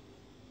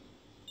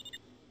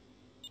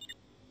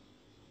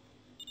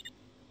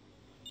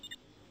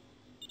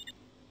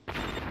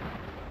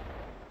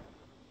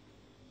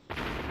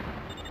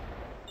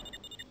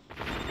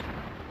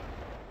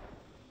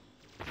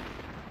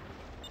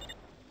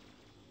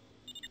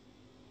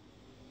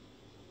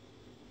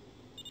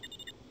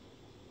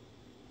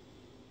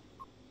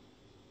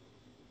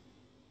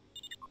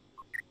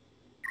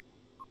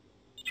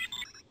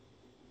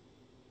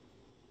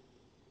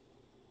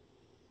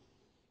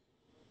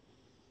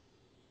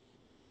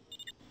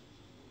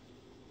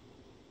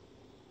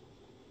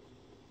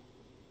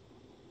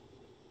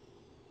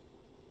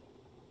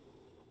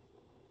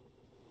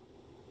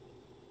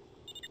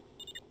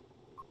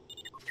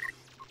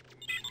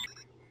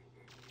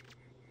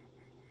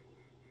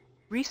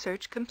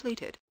 Research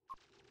completed.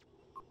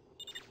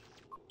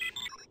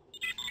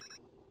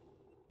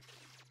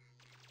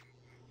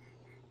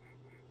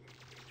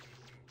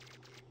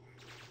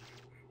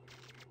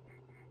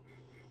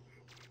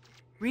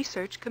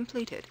 Research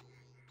completed.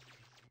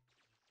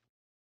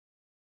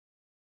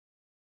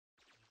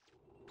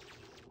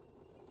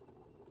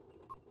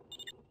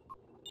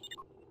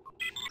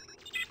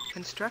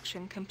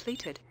 Construction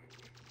completed.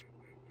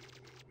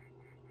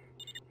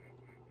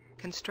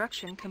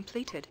 Construction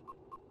completed.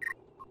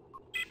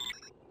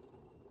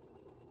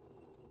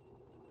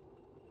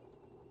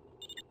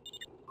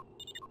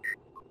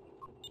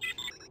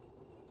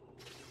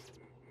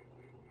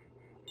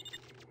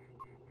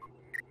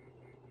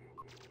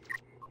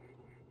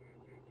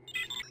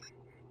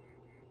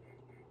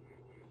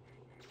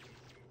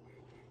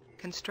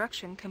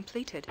 Construction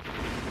completed.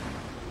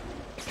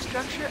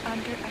 Structure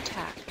under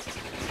attack.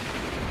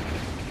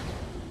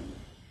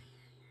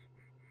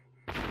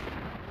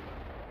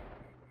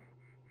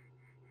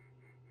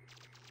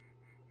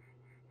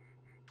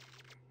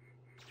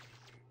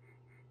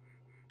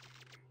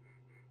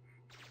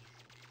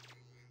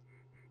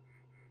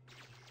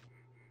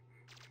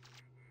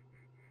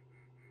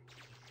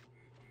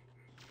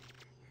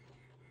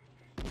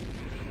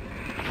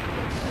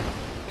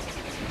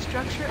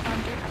 Structure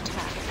under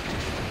attack.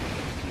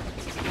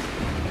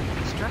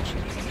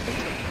 Construction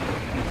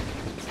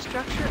completed.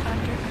 Structure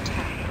under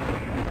attack.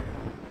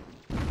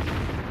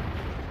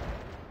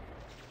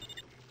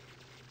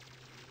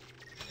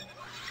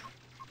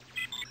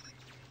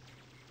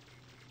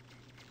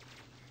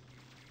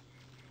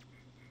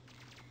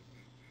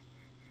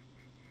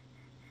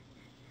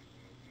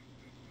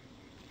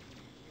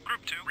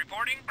 Group 2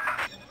 reporting.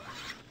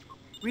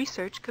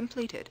 Research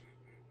completed.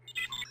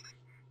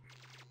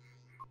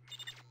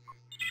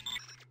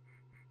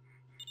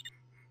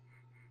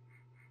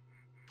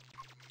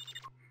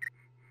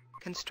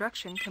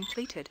 Construction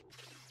completed.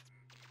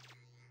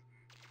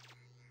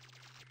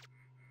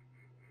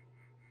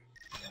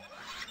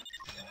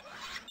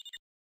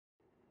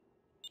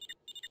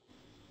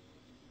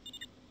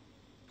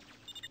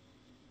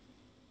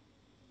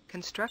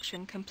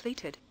 Construction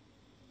completed.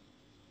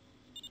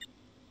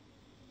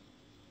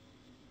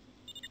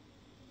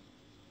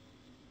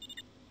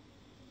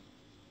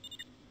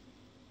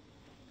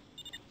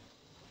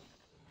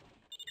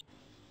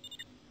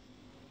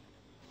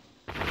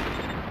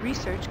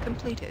 Research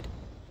completed.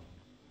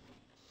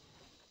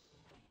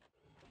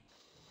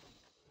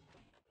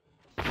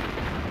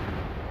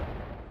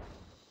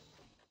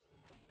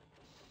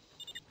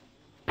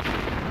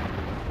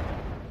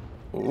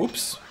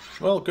 Oops.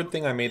 Well, good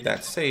thing I made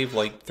that save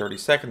like 30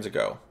 seconds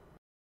ago.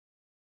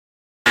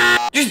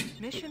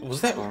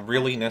 Was that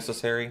really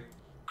necessary?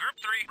 Group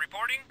 3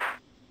 reporting.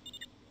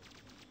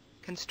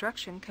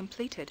 Construction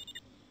completed.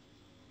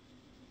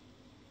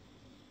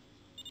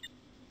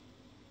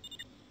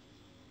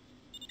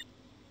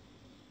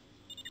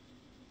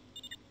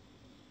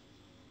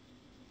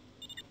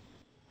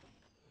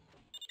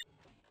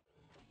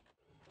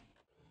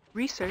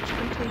 Research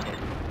completed.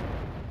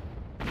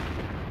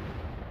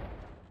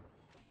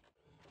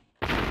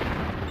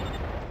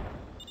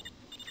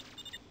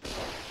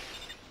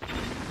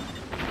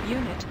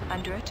 Unit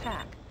under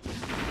attack.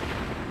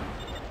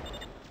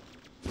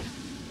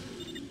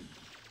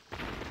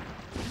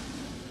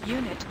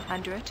 Unit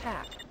under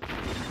attack.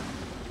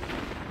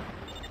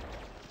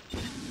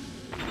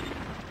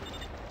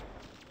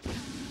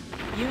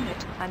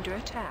 Unit under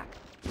attack.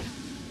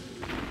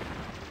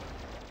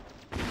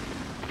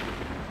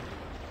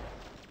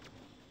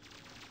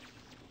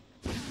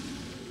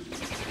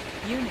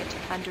 Unit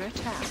under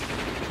attack.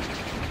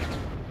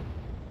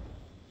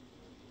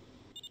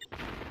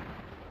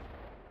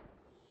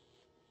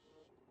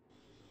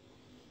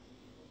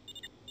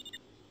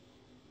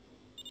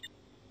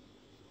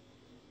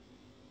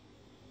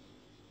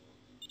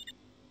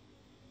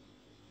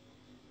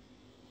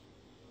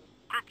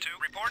 Group 2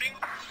 reporting.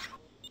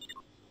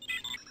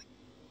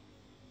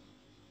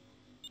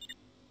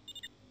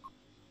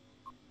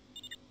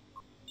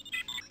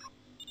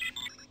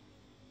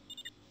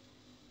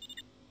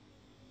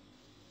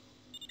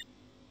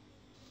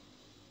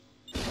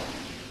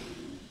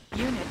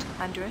 Unit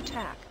under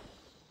attack.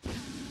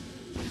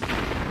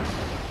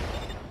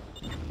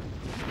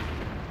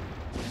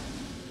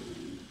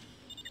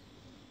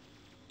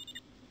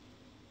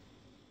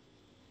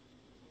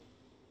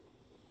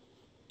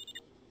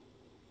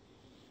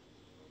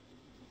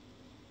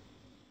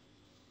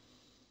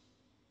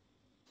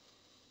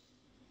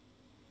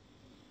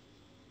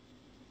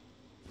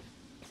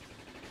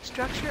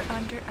 Structure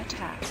under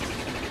attack.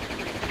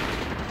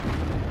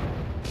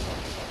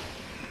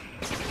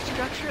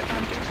 Structure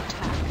under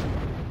attack.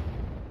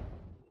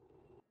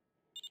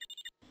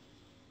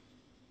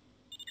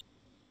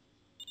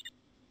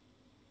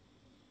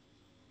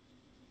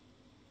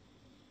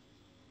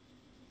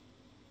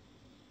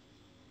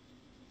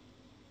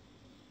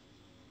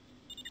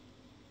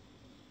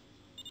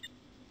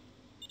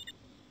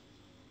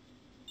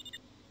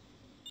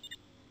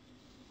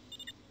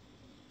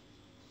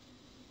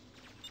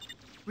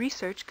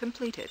 Research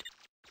completed.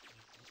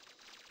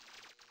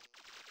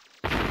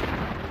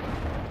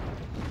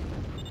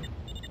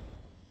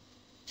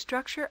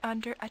 Structure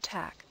under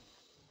attack.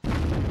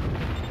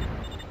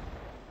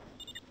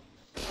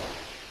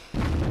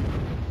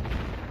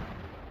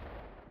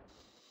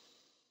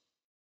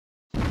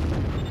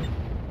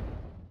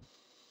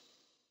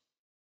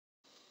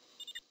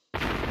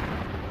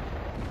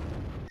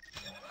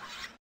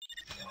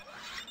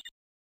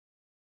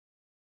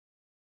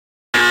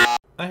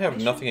 I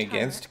have nothing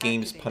against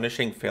games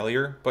punishing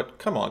failure, but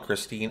come on,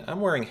 Christine, I'm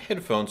wearing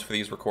headphones for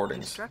these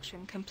recordings.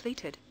 Construction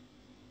completed.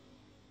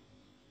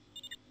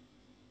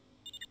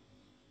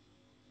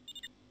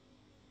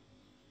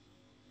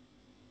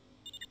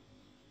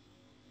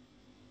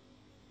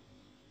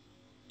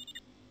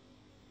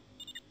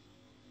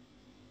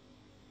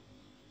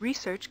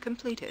 Research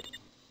completed.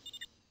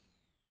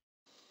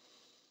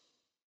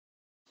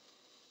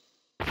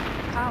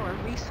 Power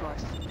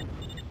resource.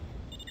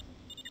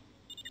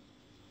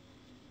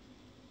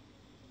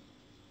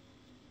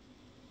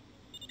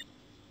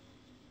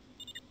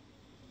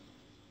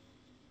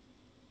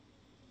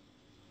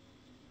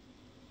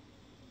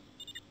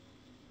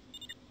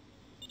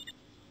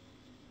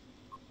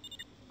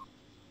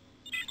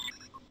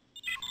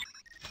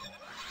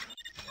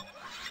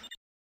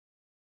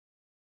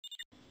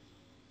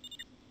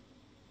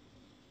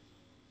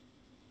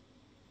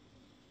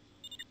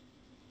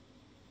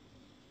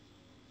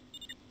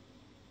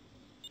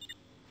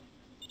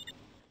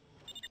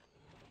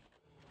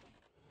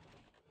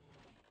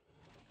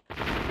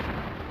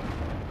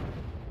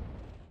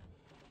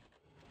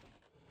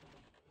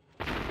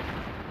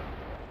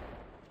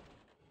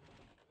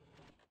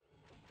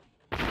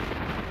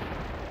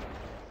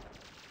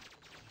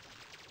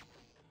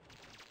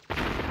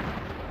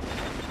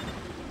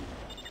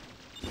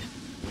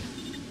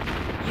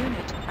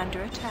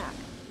 under attack.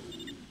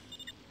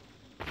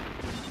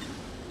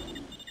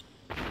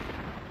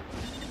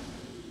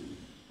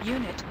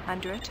 Unit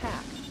under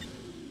attack.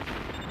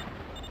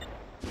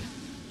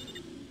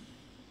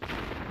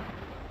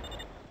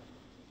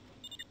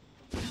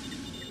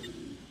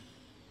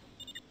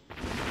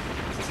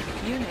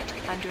 Unit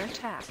under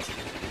attack.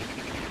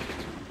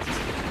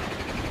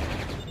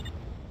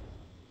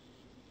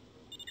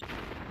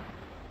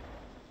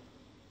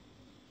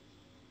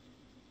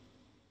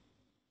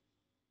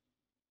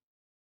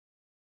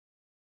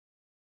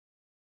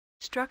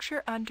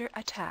 Structure under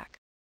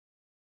attack.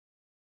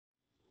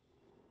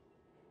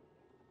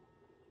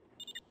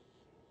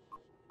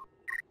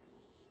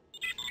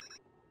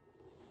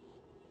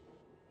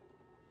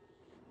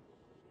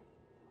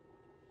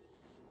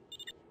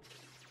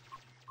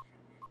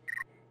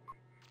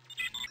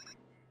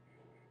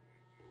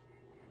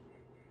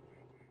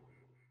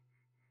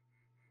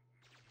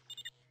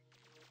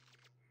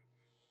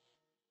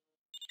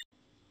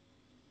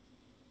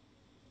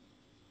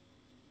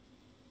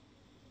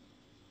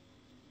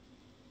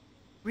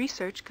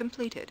 Research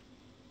completed.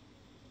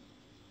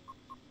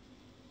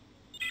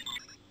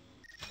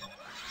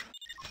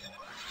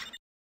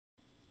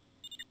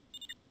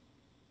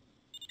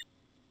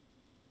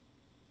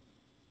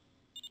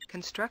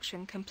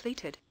 Construction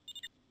completed.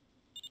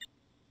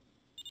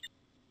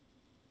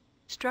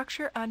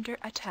 Structure under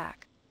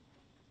attack.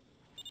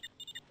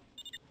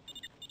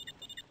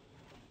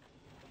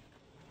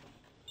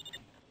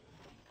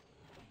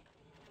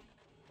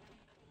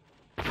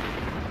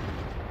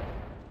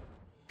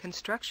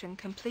 Construction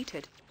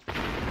completed.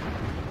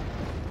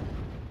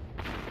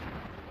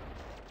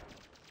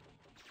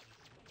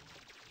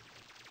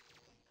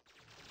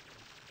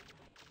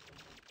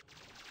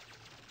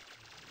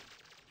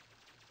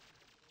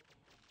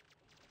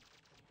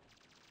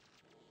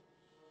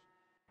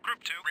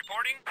 Group 2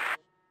 reporting.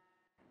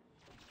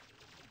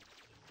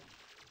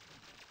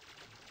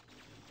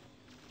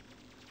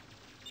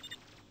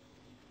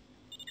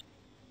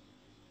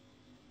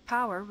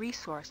 Power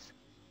resource.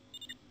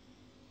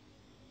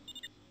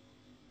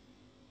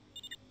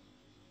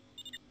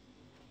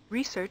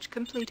 Research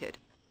completed.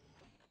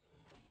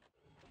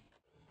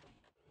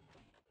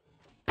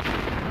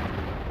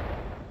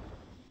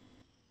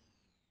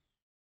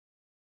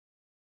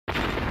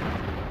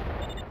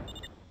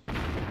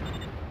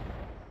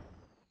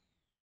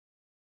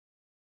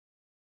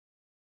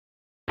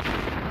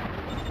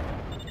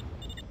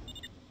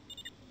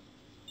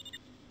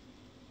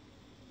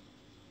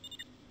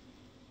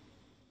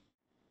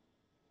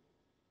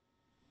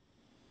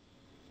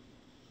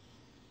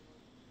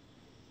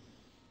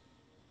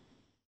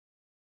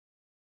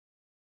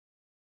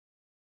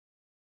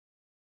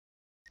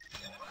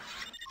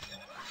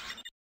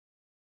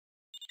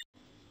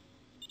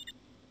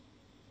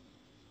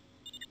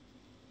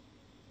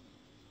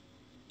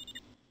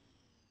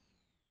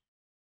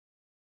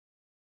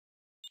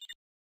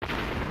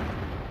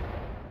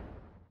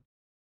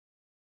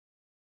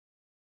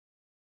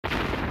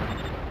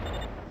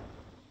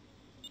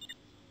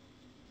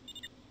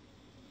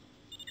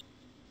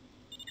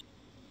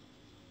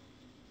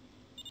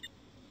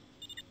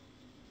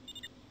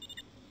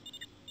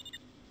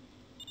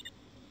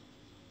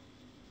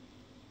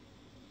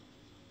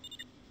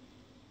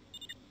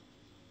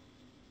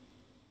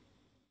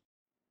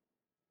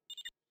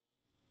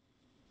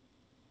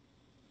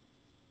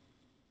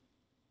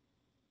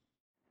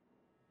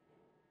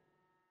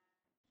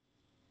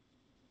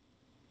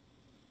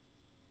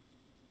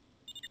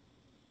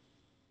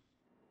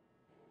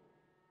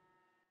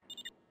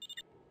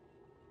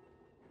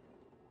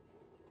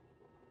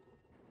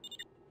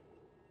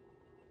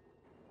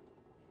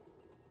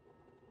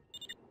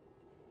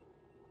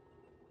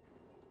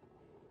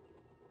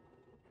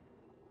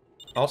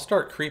 I'll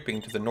start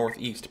creeping to the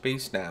northeast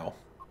base now.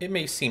 It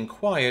may seem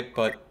quiet,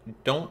 but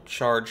don't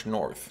charge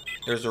north.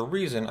 There's a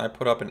reason I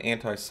put up an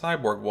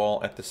anti-cyborg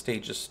wall at the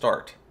stage's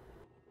start.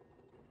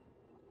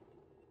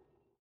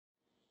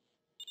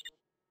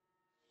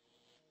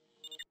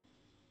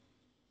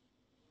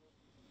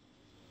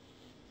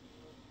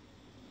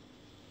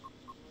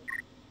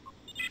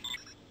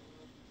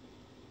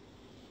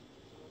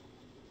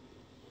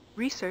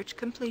 Research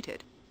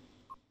completed.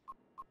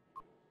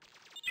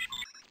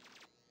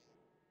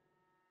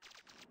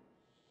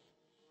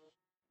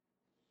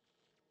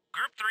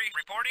 Group 3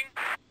 reporting.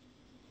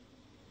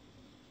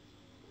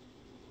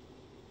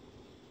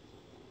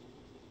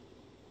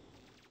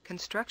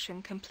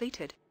 Construction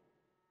completed.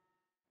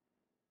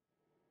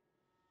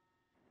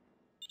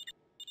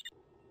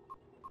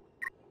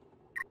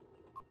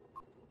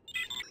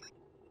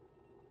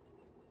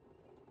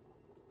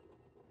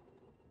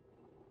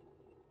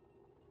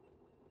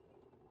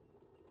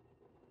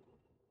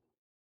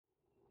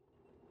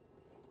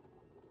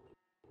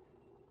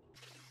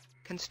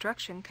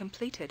 Construction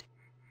completed.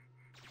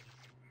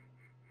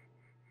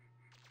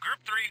 Group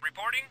 3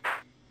 reporting.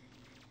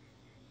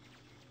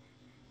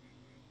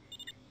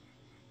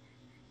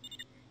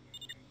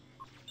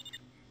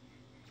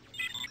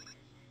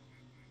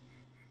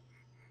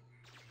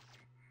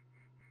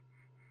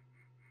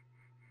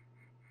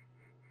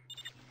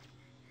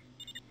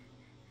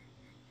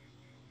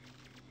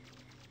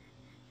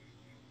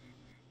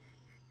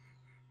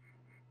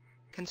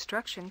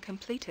 Construction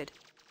completed.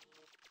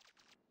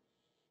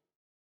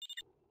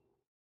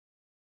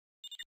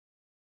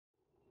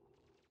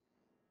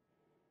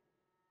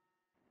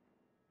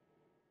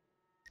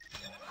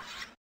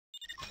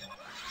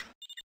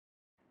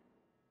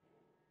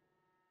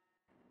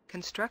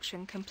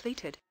 Construction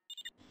completed.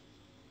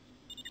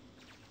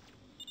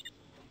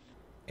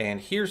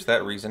 And here's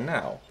that reason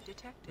now.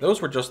 Detected.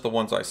 Those were just the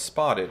ones I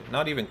spotted,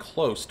 not even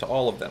close to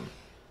all of them.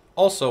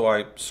 Also,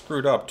 I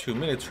screwed up 2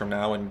 minutes from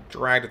now and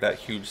dragged that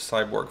huge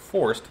cyborg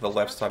force to the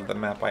left side of the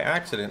map by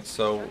accident,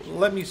 so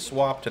let me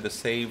swap to the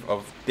save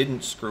of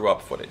didn't screw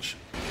up footage.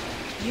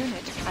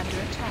 Unit under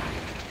attack.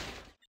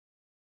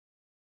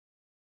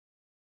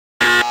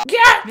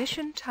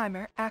 Mission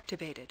timer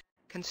activated.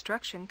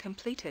 Construction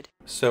completed.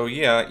 So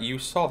yeah, you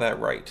saw that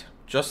right.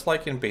 Just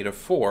like in Beta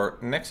 4,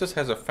 Nexus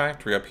has a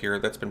factory up here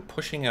that's been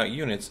pushing out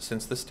units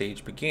since the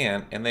stage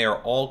began, and they are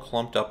all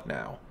clumped up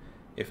now.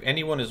 If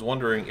anyone is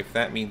wondering if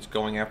that means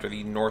going after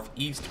the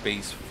northeast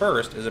base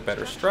first is a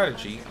better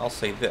strategy, I'll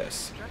say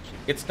this.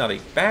 It's not a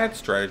bad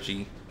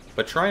strategy,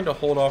 but trying to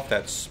hold off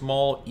that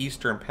small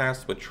eastern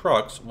pass with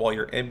trucks while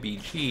your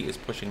MBG is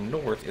pushing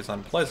north is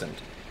unpleasant.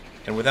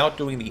 And without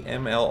doing the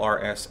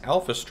MLRS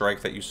Alpha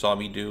strike that you saw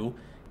me do,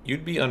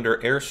 you'd be under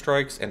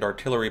airstrikes and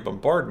artillery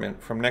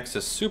bombardment from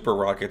Nexus super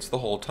rockets the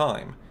whole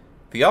time.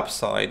 The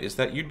upside is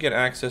that you'd get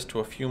access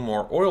to a few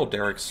more oil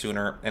derricks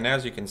sooner, and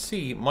as you can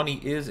see, money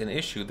is an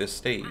issue this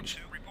stage.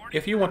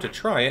 If you want to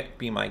try it,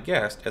 be my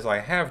guest, as I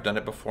have done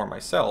it before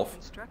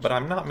myself, but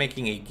I'm not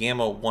making a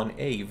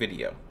Gamma-1A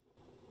video.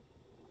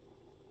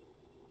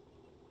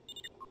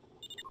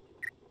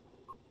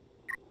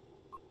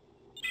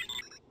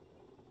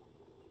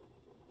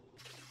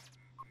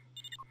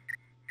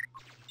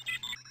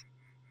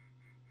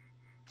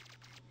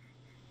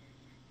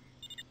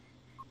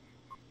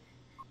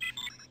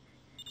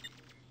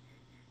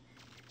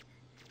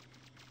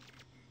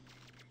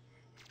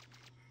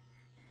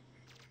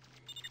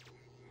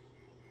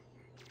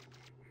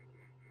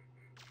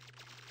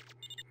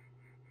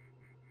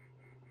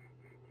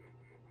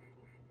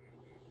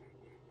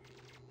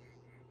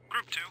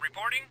 Group 2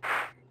 reporting.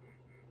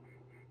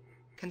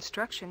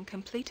 Construction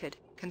completed.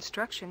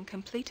 Construction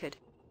completed.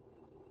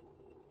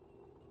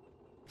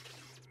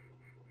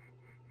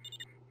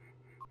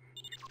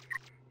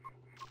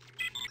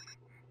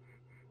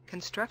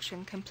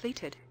 Construction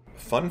completed.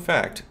 Fun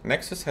fact,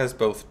 Nexus has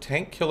both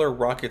tank killer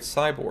rocket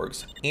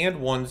cyborgs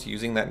and ones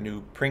using that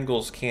new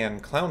Pringles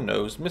can clown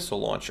nose missile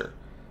launcher.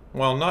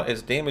 While not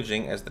as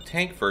damaging as the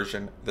tank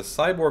version, the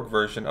cyborg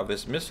version of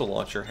this missile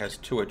launcher has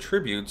 2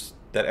 attributes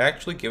that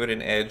actually give it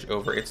an edge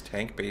over its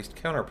tank-based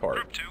counterpart.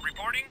 Group 2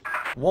 reporting.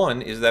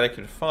 One is that it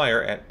can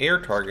fire at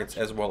air targets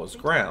as well as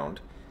ground,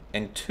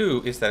 and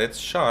 2 is that its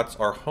shots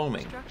are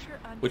homing,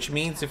 which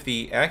means if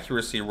the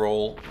accuracy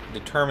roll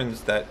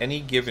determines that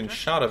any given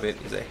shot of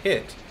it is a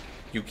hit,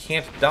 you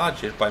can't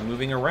dodge it by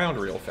moving around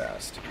real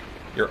fast.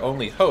 Your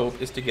only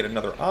hope is to get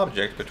another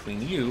object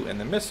between you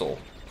and the missile,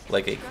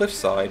 like a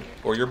cliffside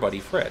or your buddy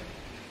Fred.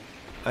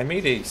 I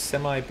made a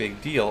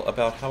semi-big deal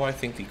about how I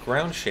think the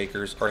ground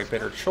shakers are a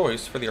better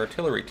choice for the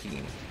artillery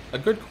team. A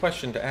good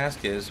question to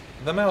ask is,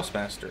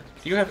 TheMouseMaster,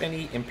 do you have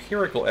any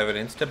empirical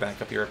evidence to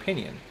back up your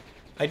opinion?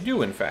 I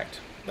do, in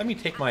fact. Let me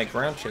take my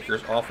ground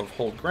shakers off of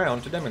hold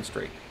ground to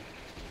demonstrate.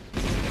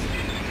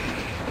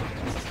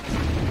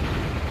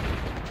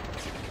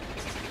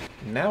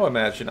 Now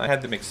imagine I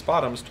had the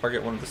McSpotums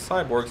target one of the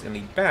cyborgs in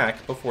the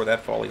back before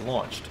that volley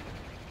launched.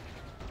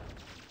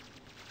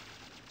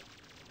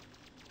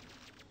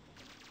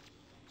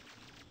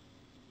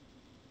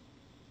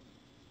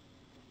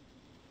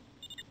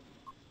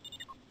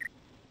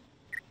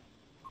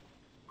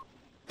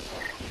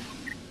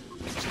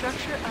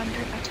 Structure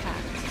under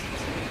attack.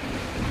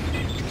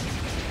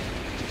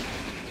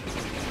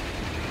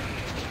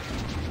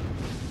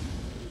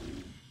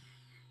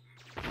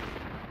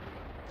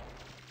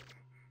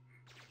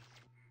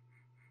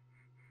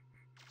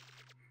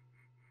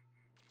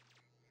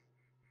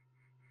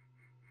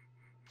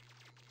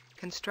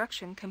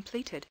 Construction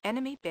completed.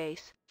 Enemy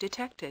base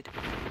detected.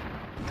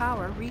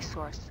 Power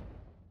resource.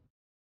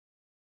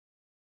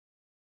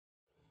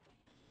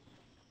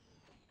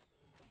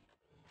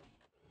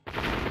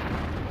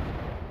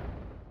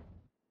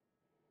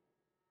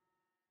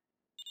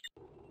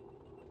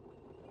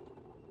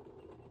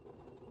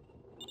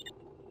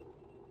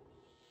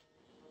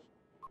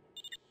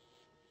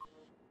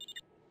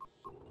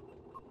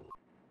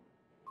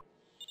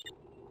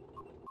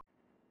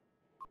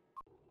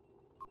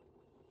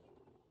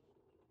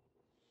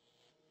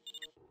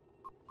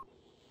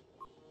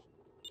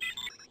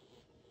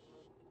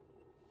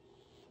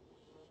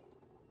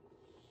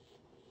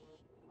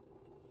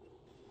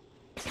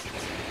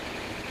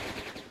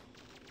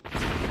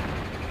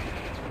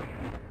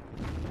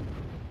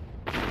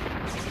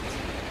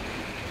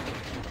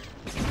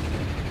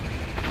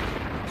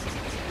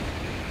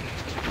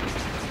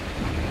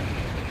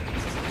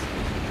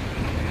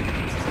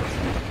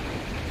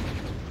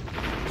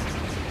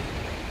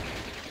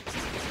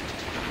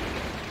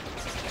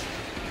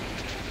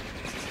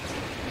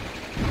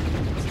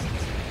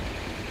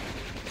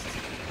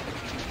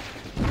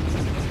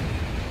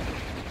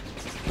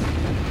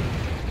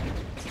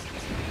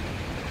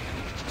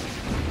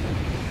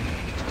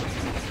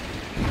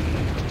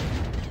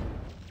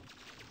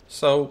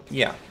 So,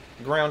 yeah,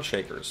 ground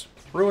shakers,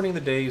 ruining the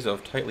days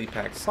of tightly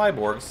packed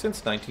cyborgs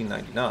since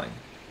 1999.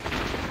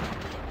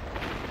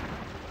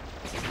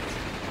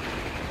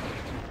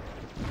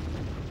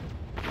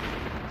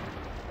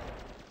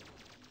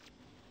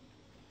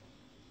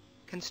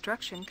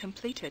 Construction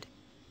completed.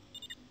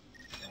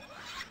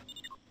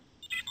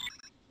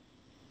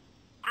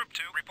 Group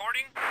 2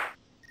 reporting.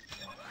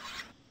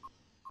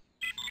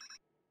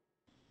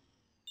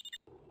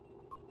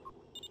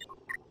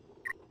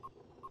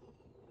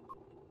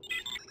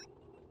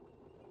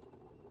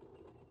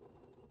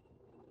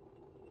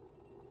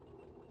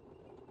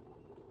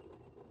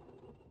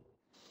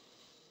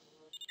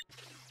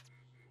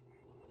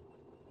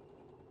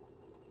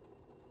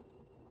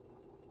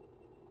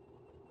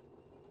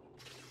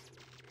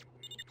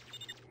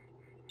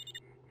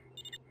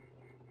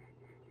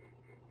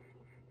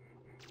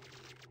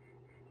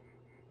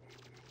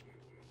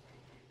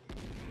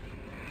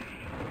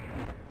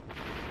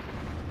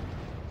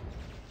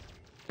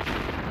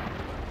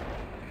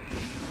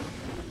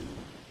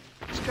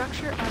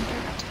 Structure under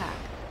attack.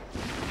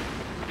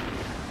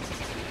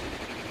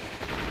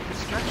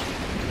 Construction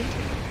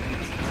completed.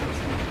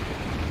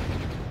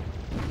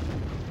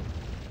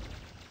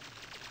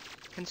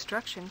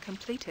 Construction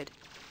completed.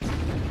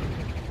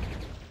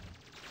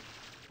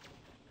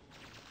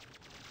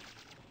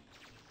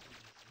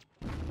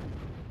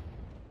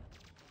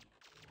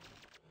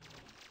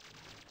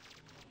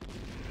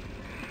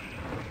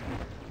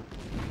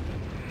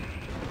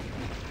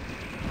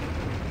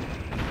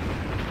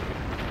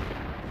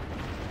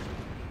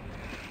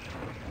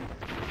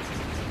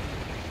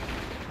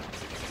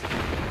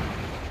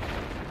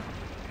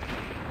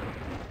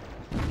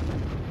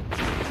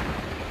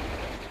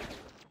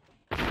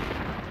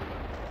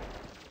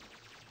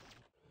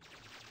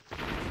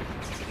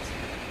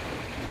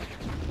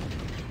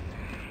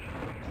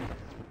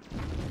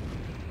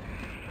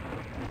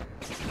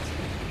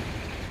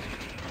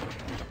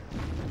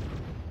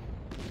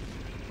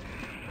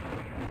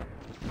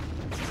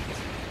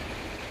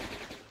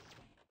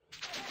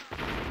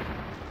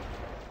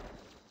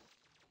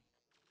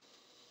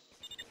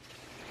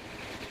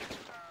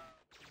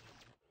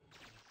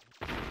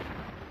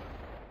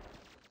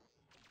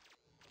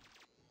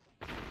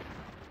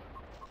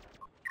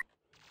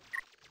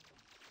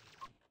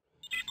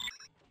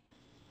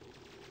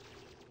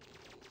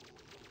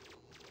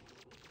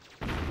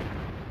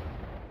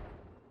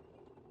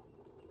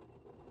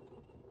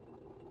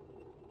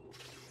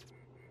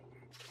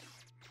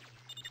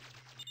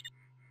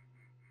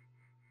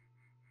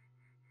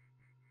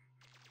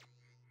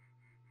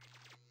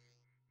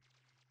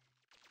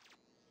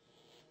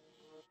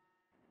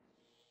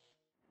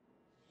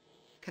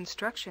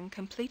 Construction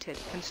completed.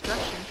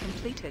 Construction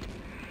completed.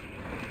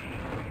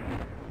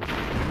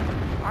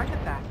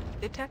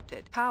 Artifact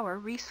detected. Power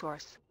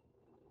resource.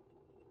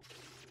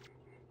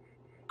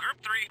 Group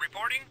 3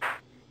 reporting.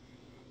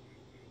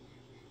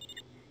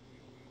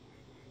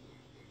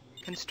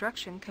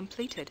 Construction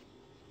completed.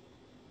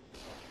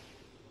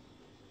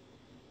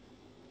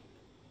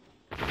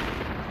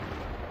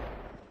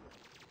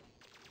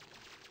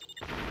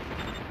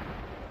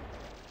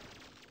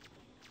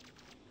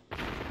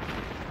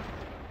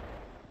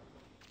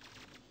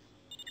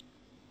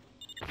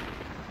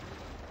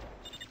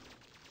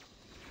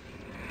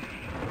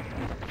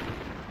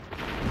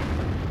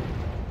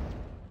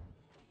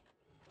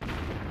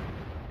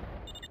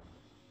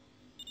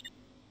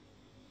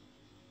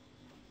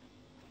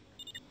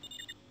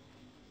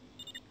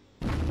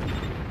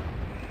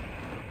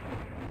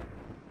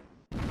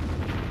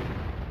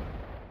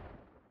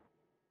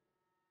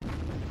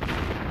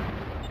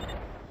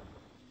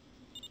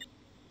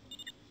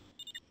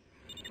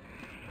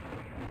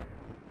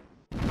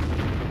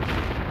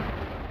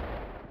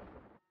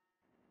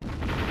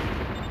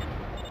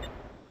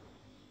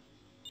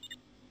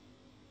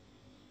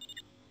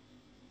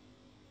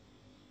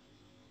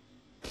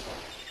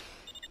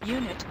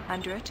 Unit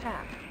under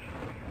attack.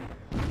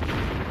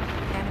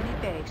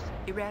 Enemy base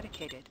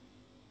eradicated.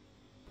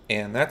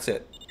 And that's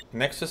it.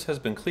 Nexus has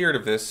been cleared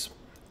of this,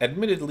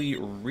 admittedly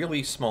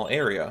really small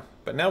area,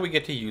 but now we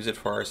get to use it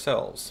for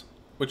ourselves,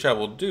 which I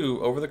will do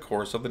over the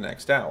course of the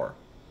next hour.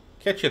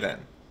 Catch you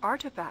then.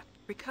 Artifact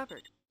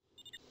recovered.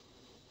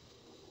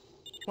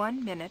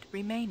 1 minute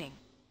remaining.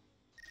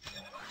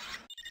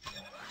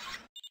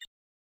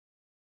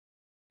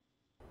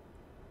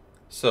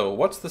 So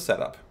what's the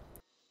setup?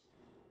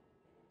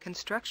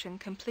 Construction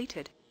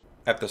completed.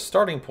 At the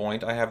starting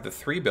point, I have the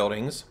 3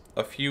 buildings,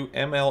 a few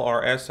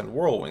MLRS and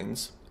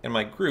whirlwinds, and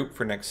my group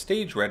for next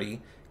stage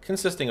ready,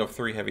 consisting of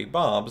 3 heavy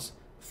bobs,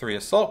 3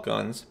 assault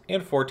guns,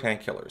 and 4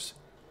 tank killers.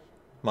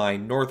 My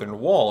northern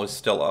wall is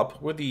still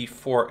up, with the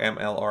 4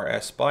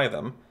 MLRS by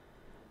them.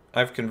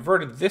 I've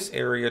converted this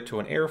area to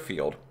an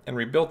airfield, and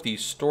rebuilt the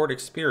stored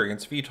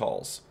experience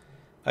VTOLs.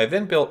 I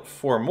then built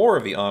 4 more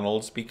of the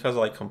Arnolds because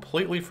I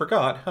completely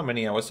forgot how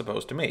many I was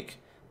supposed to make.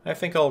 I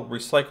think I'll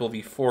recycle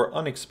the 4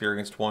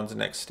 unexperienced ones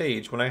next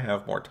stage when I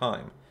have more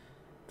time.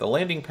 The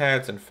landing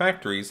pads and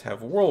factories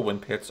have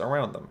whirlwind pits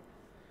around them.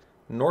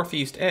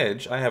 Northeast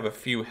edge, I have a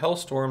few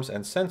Hellstorms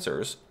and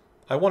sensors.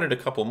 I wanted a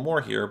couple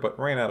more here, but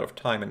ran out of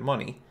time and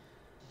money.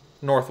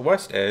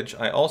 Northwest edge,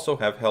 I also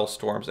have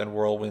Hellstorms and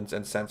Whirlwinds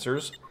and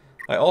sensors.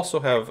 I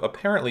also have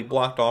apparently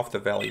blocked off the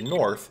valley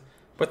north,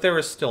 but there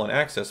is still an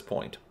access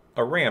point.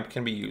 A ramp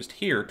can be used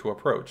here to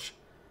approach.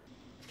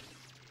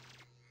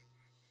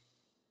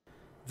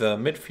 The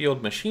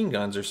midfield machine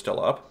guns are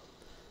still up.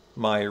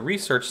 My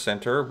research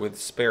center with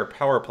spare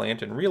power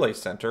plant and relay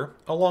center,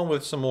 along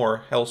with some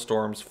more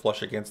Hellstorms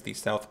flush against the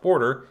south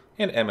border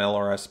and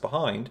MLRS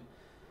behind.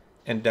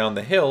 And down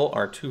the hill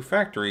are 2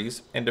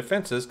 factories and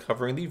defenses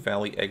covering the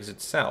valley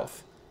exit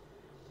south.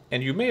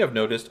 And you may have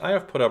noticed I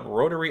have put up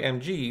rotary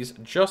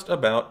MGs just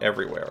about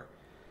everywhere.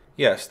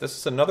 Yes, this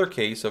is another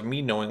case of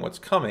me knowing what's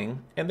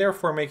coming, and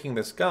therefore making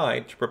this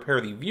guide to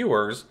prepare the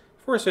viewers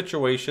for a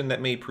situation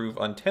that may prove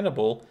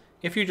untenable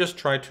if you just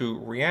try to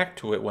react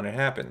to it when it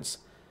happens.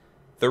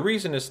 The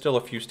reason is still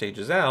a few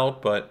stages out,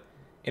 but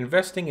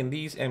investing in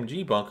these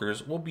MG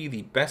bunkers will be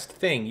the best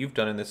thing you've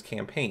done in this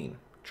campaign.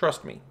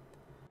 Trust me.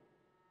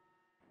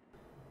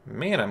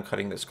 Man, I'm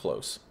cutting this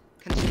close.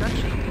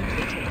 Construction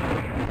completed.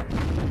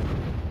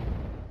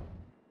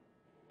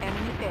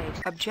 Enemy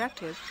base.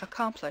 Objective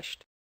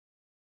accomplished.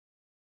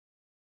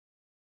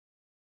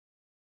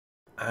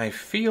 I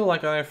feel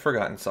like I've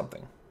forgotten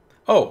something.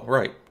 Oh,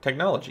 right,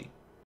 technology.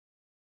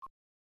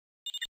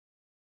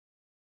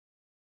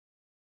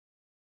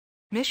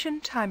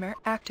 Mission timer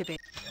activate.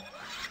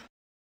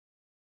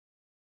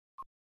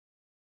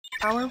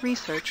 Power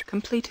research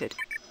completed.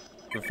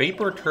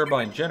 Vapor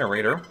turbine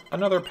generator,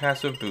 another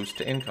passive boost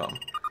to income.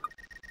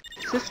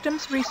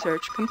 Systems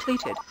research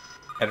completed.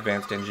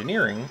 Advanced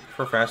engineering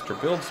for faster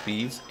build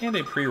speeds and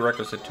a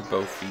prerequisite to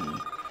both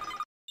the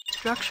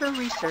Structure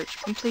research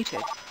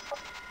completed.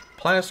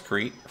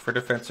 Plascrete for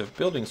defensive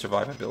building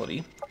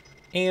survivability,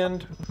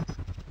 and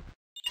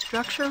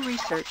Structure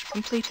research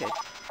completed.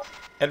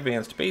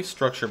 advanced base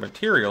structure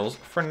materials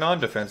for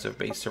non-defensive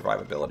base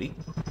survivability.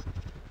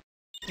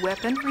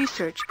 Weapon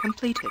research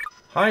completed.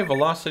 High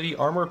velocity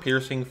armor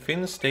piercing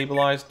fin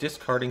stabilized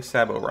discarding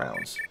sabot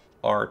rounds.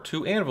 Our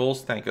 2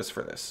 anvils thank us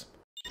for this.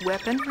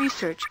 Weapon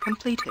research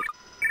completed.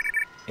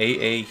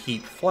 AA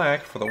heap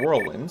flak for the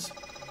whirlwinds.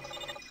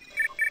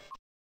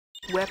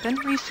 Weapon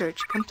research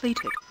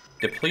completed.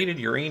 Depleted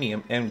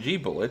uranium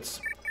MG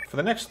bullets. For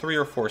the next 3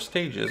 or 4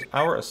 stages,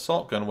 our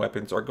assault gun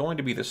weapons are going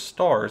to be the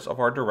stars of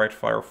our direct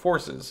fire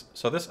forces,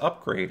 so this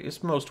upgrade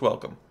is most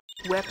welcome.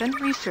 Weapon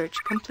research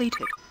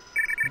completed.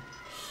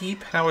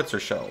 Heap howitzer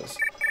shells.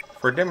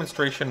 For a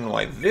demonstration on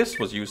why this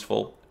was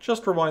useful,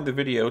 just rewind the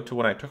video to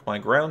when I took my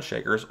ground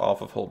shakers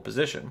off of hold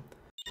position.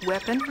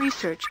 Weapon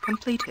research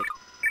completed.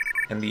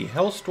 And the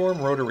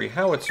Hellstorm rotary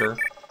howitzer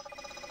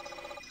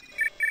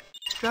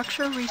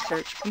Structure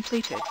research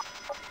completed.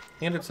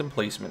 and its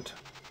emplacement.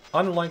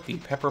 Unlike the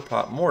pepper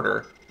pot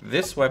mortar,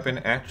 this weapon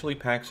actually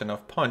packs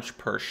enough punch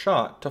per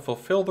shot to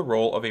fulfill the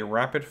role of a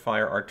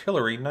rapid-fire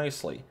artillery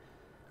nicely.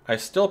 I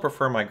still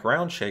prefer my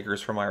ground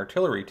shakers for my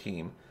artillery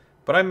team,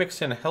 but I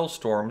mix in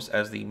Hellstorms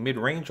as the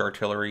mid-range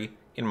artillery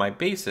in my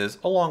bases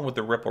along with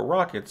the Ripple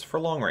rockets for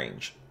long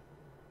range.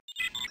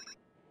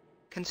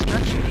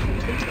 Construction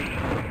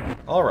completed.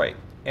 Alright,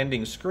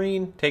 ending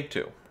screen, take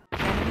 2.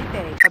 Enemy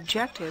base.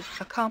 Objective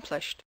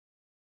accomplished.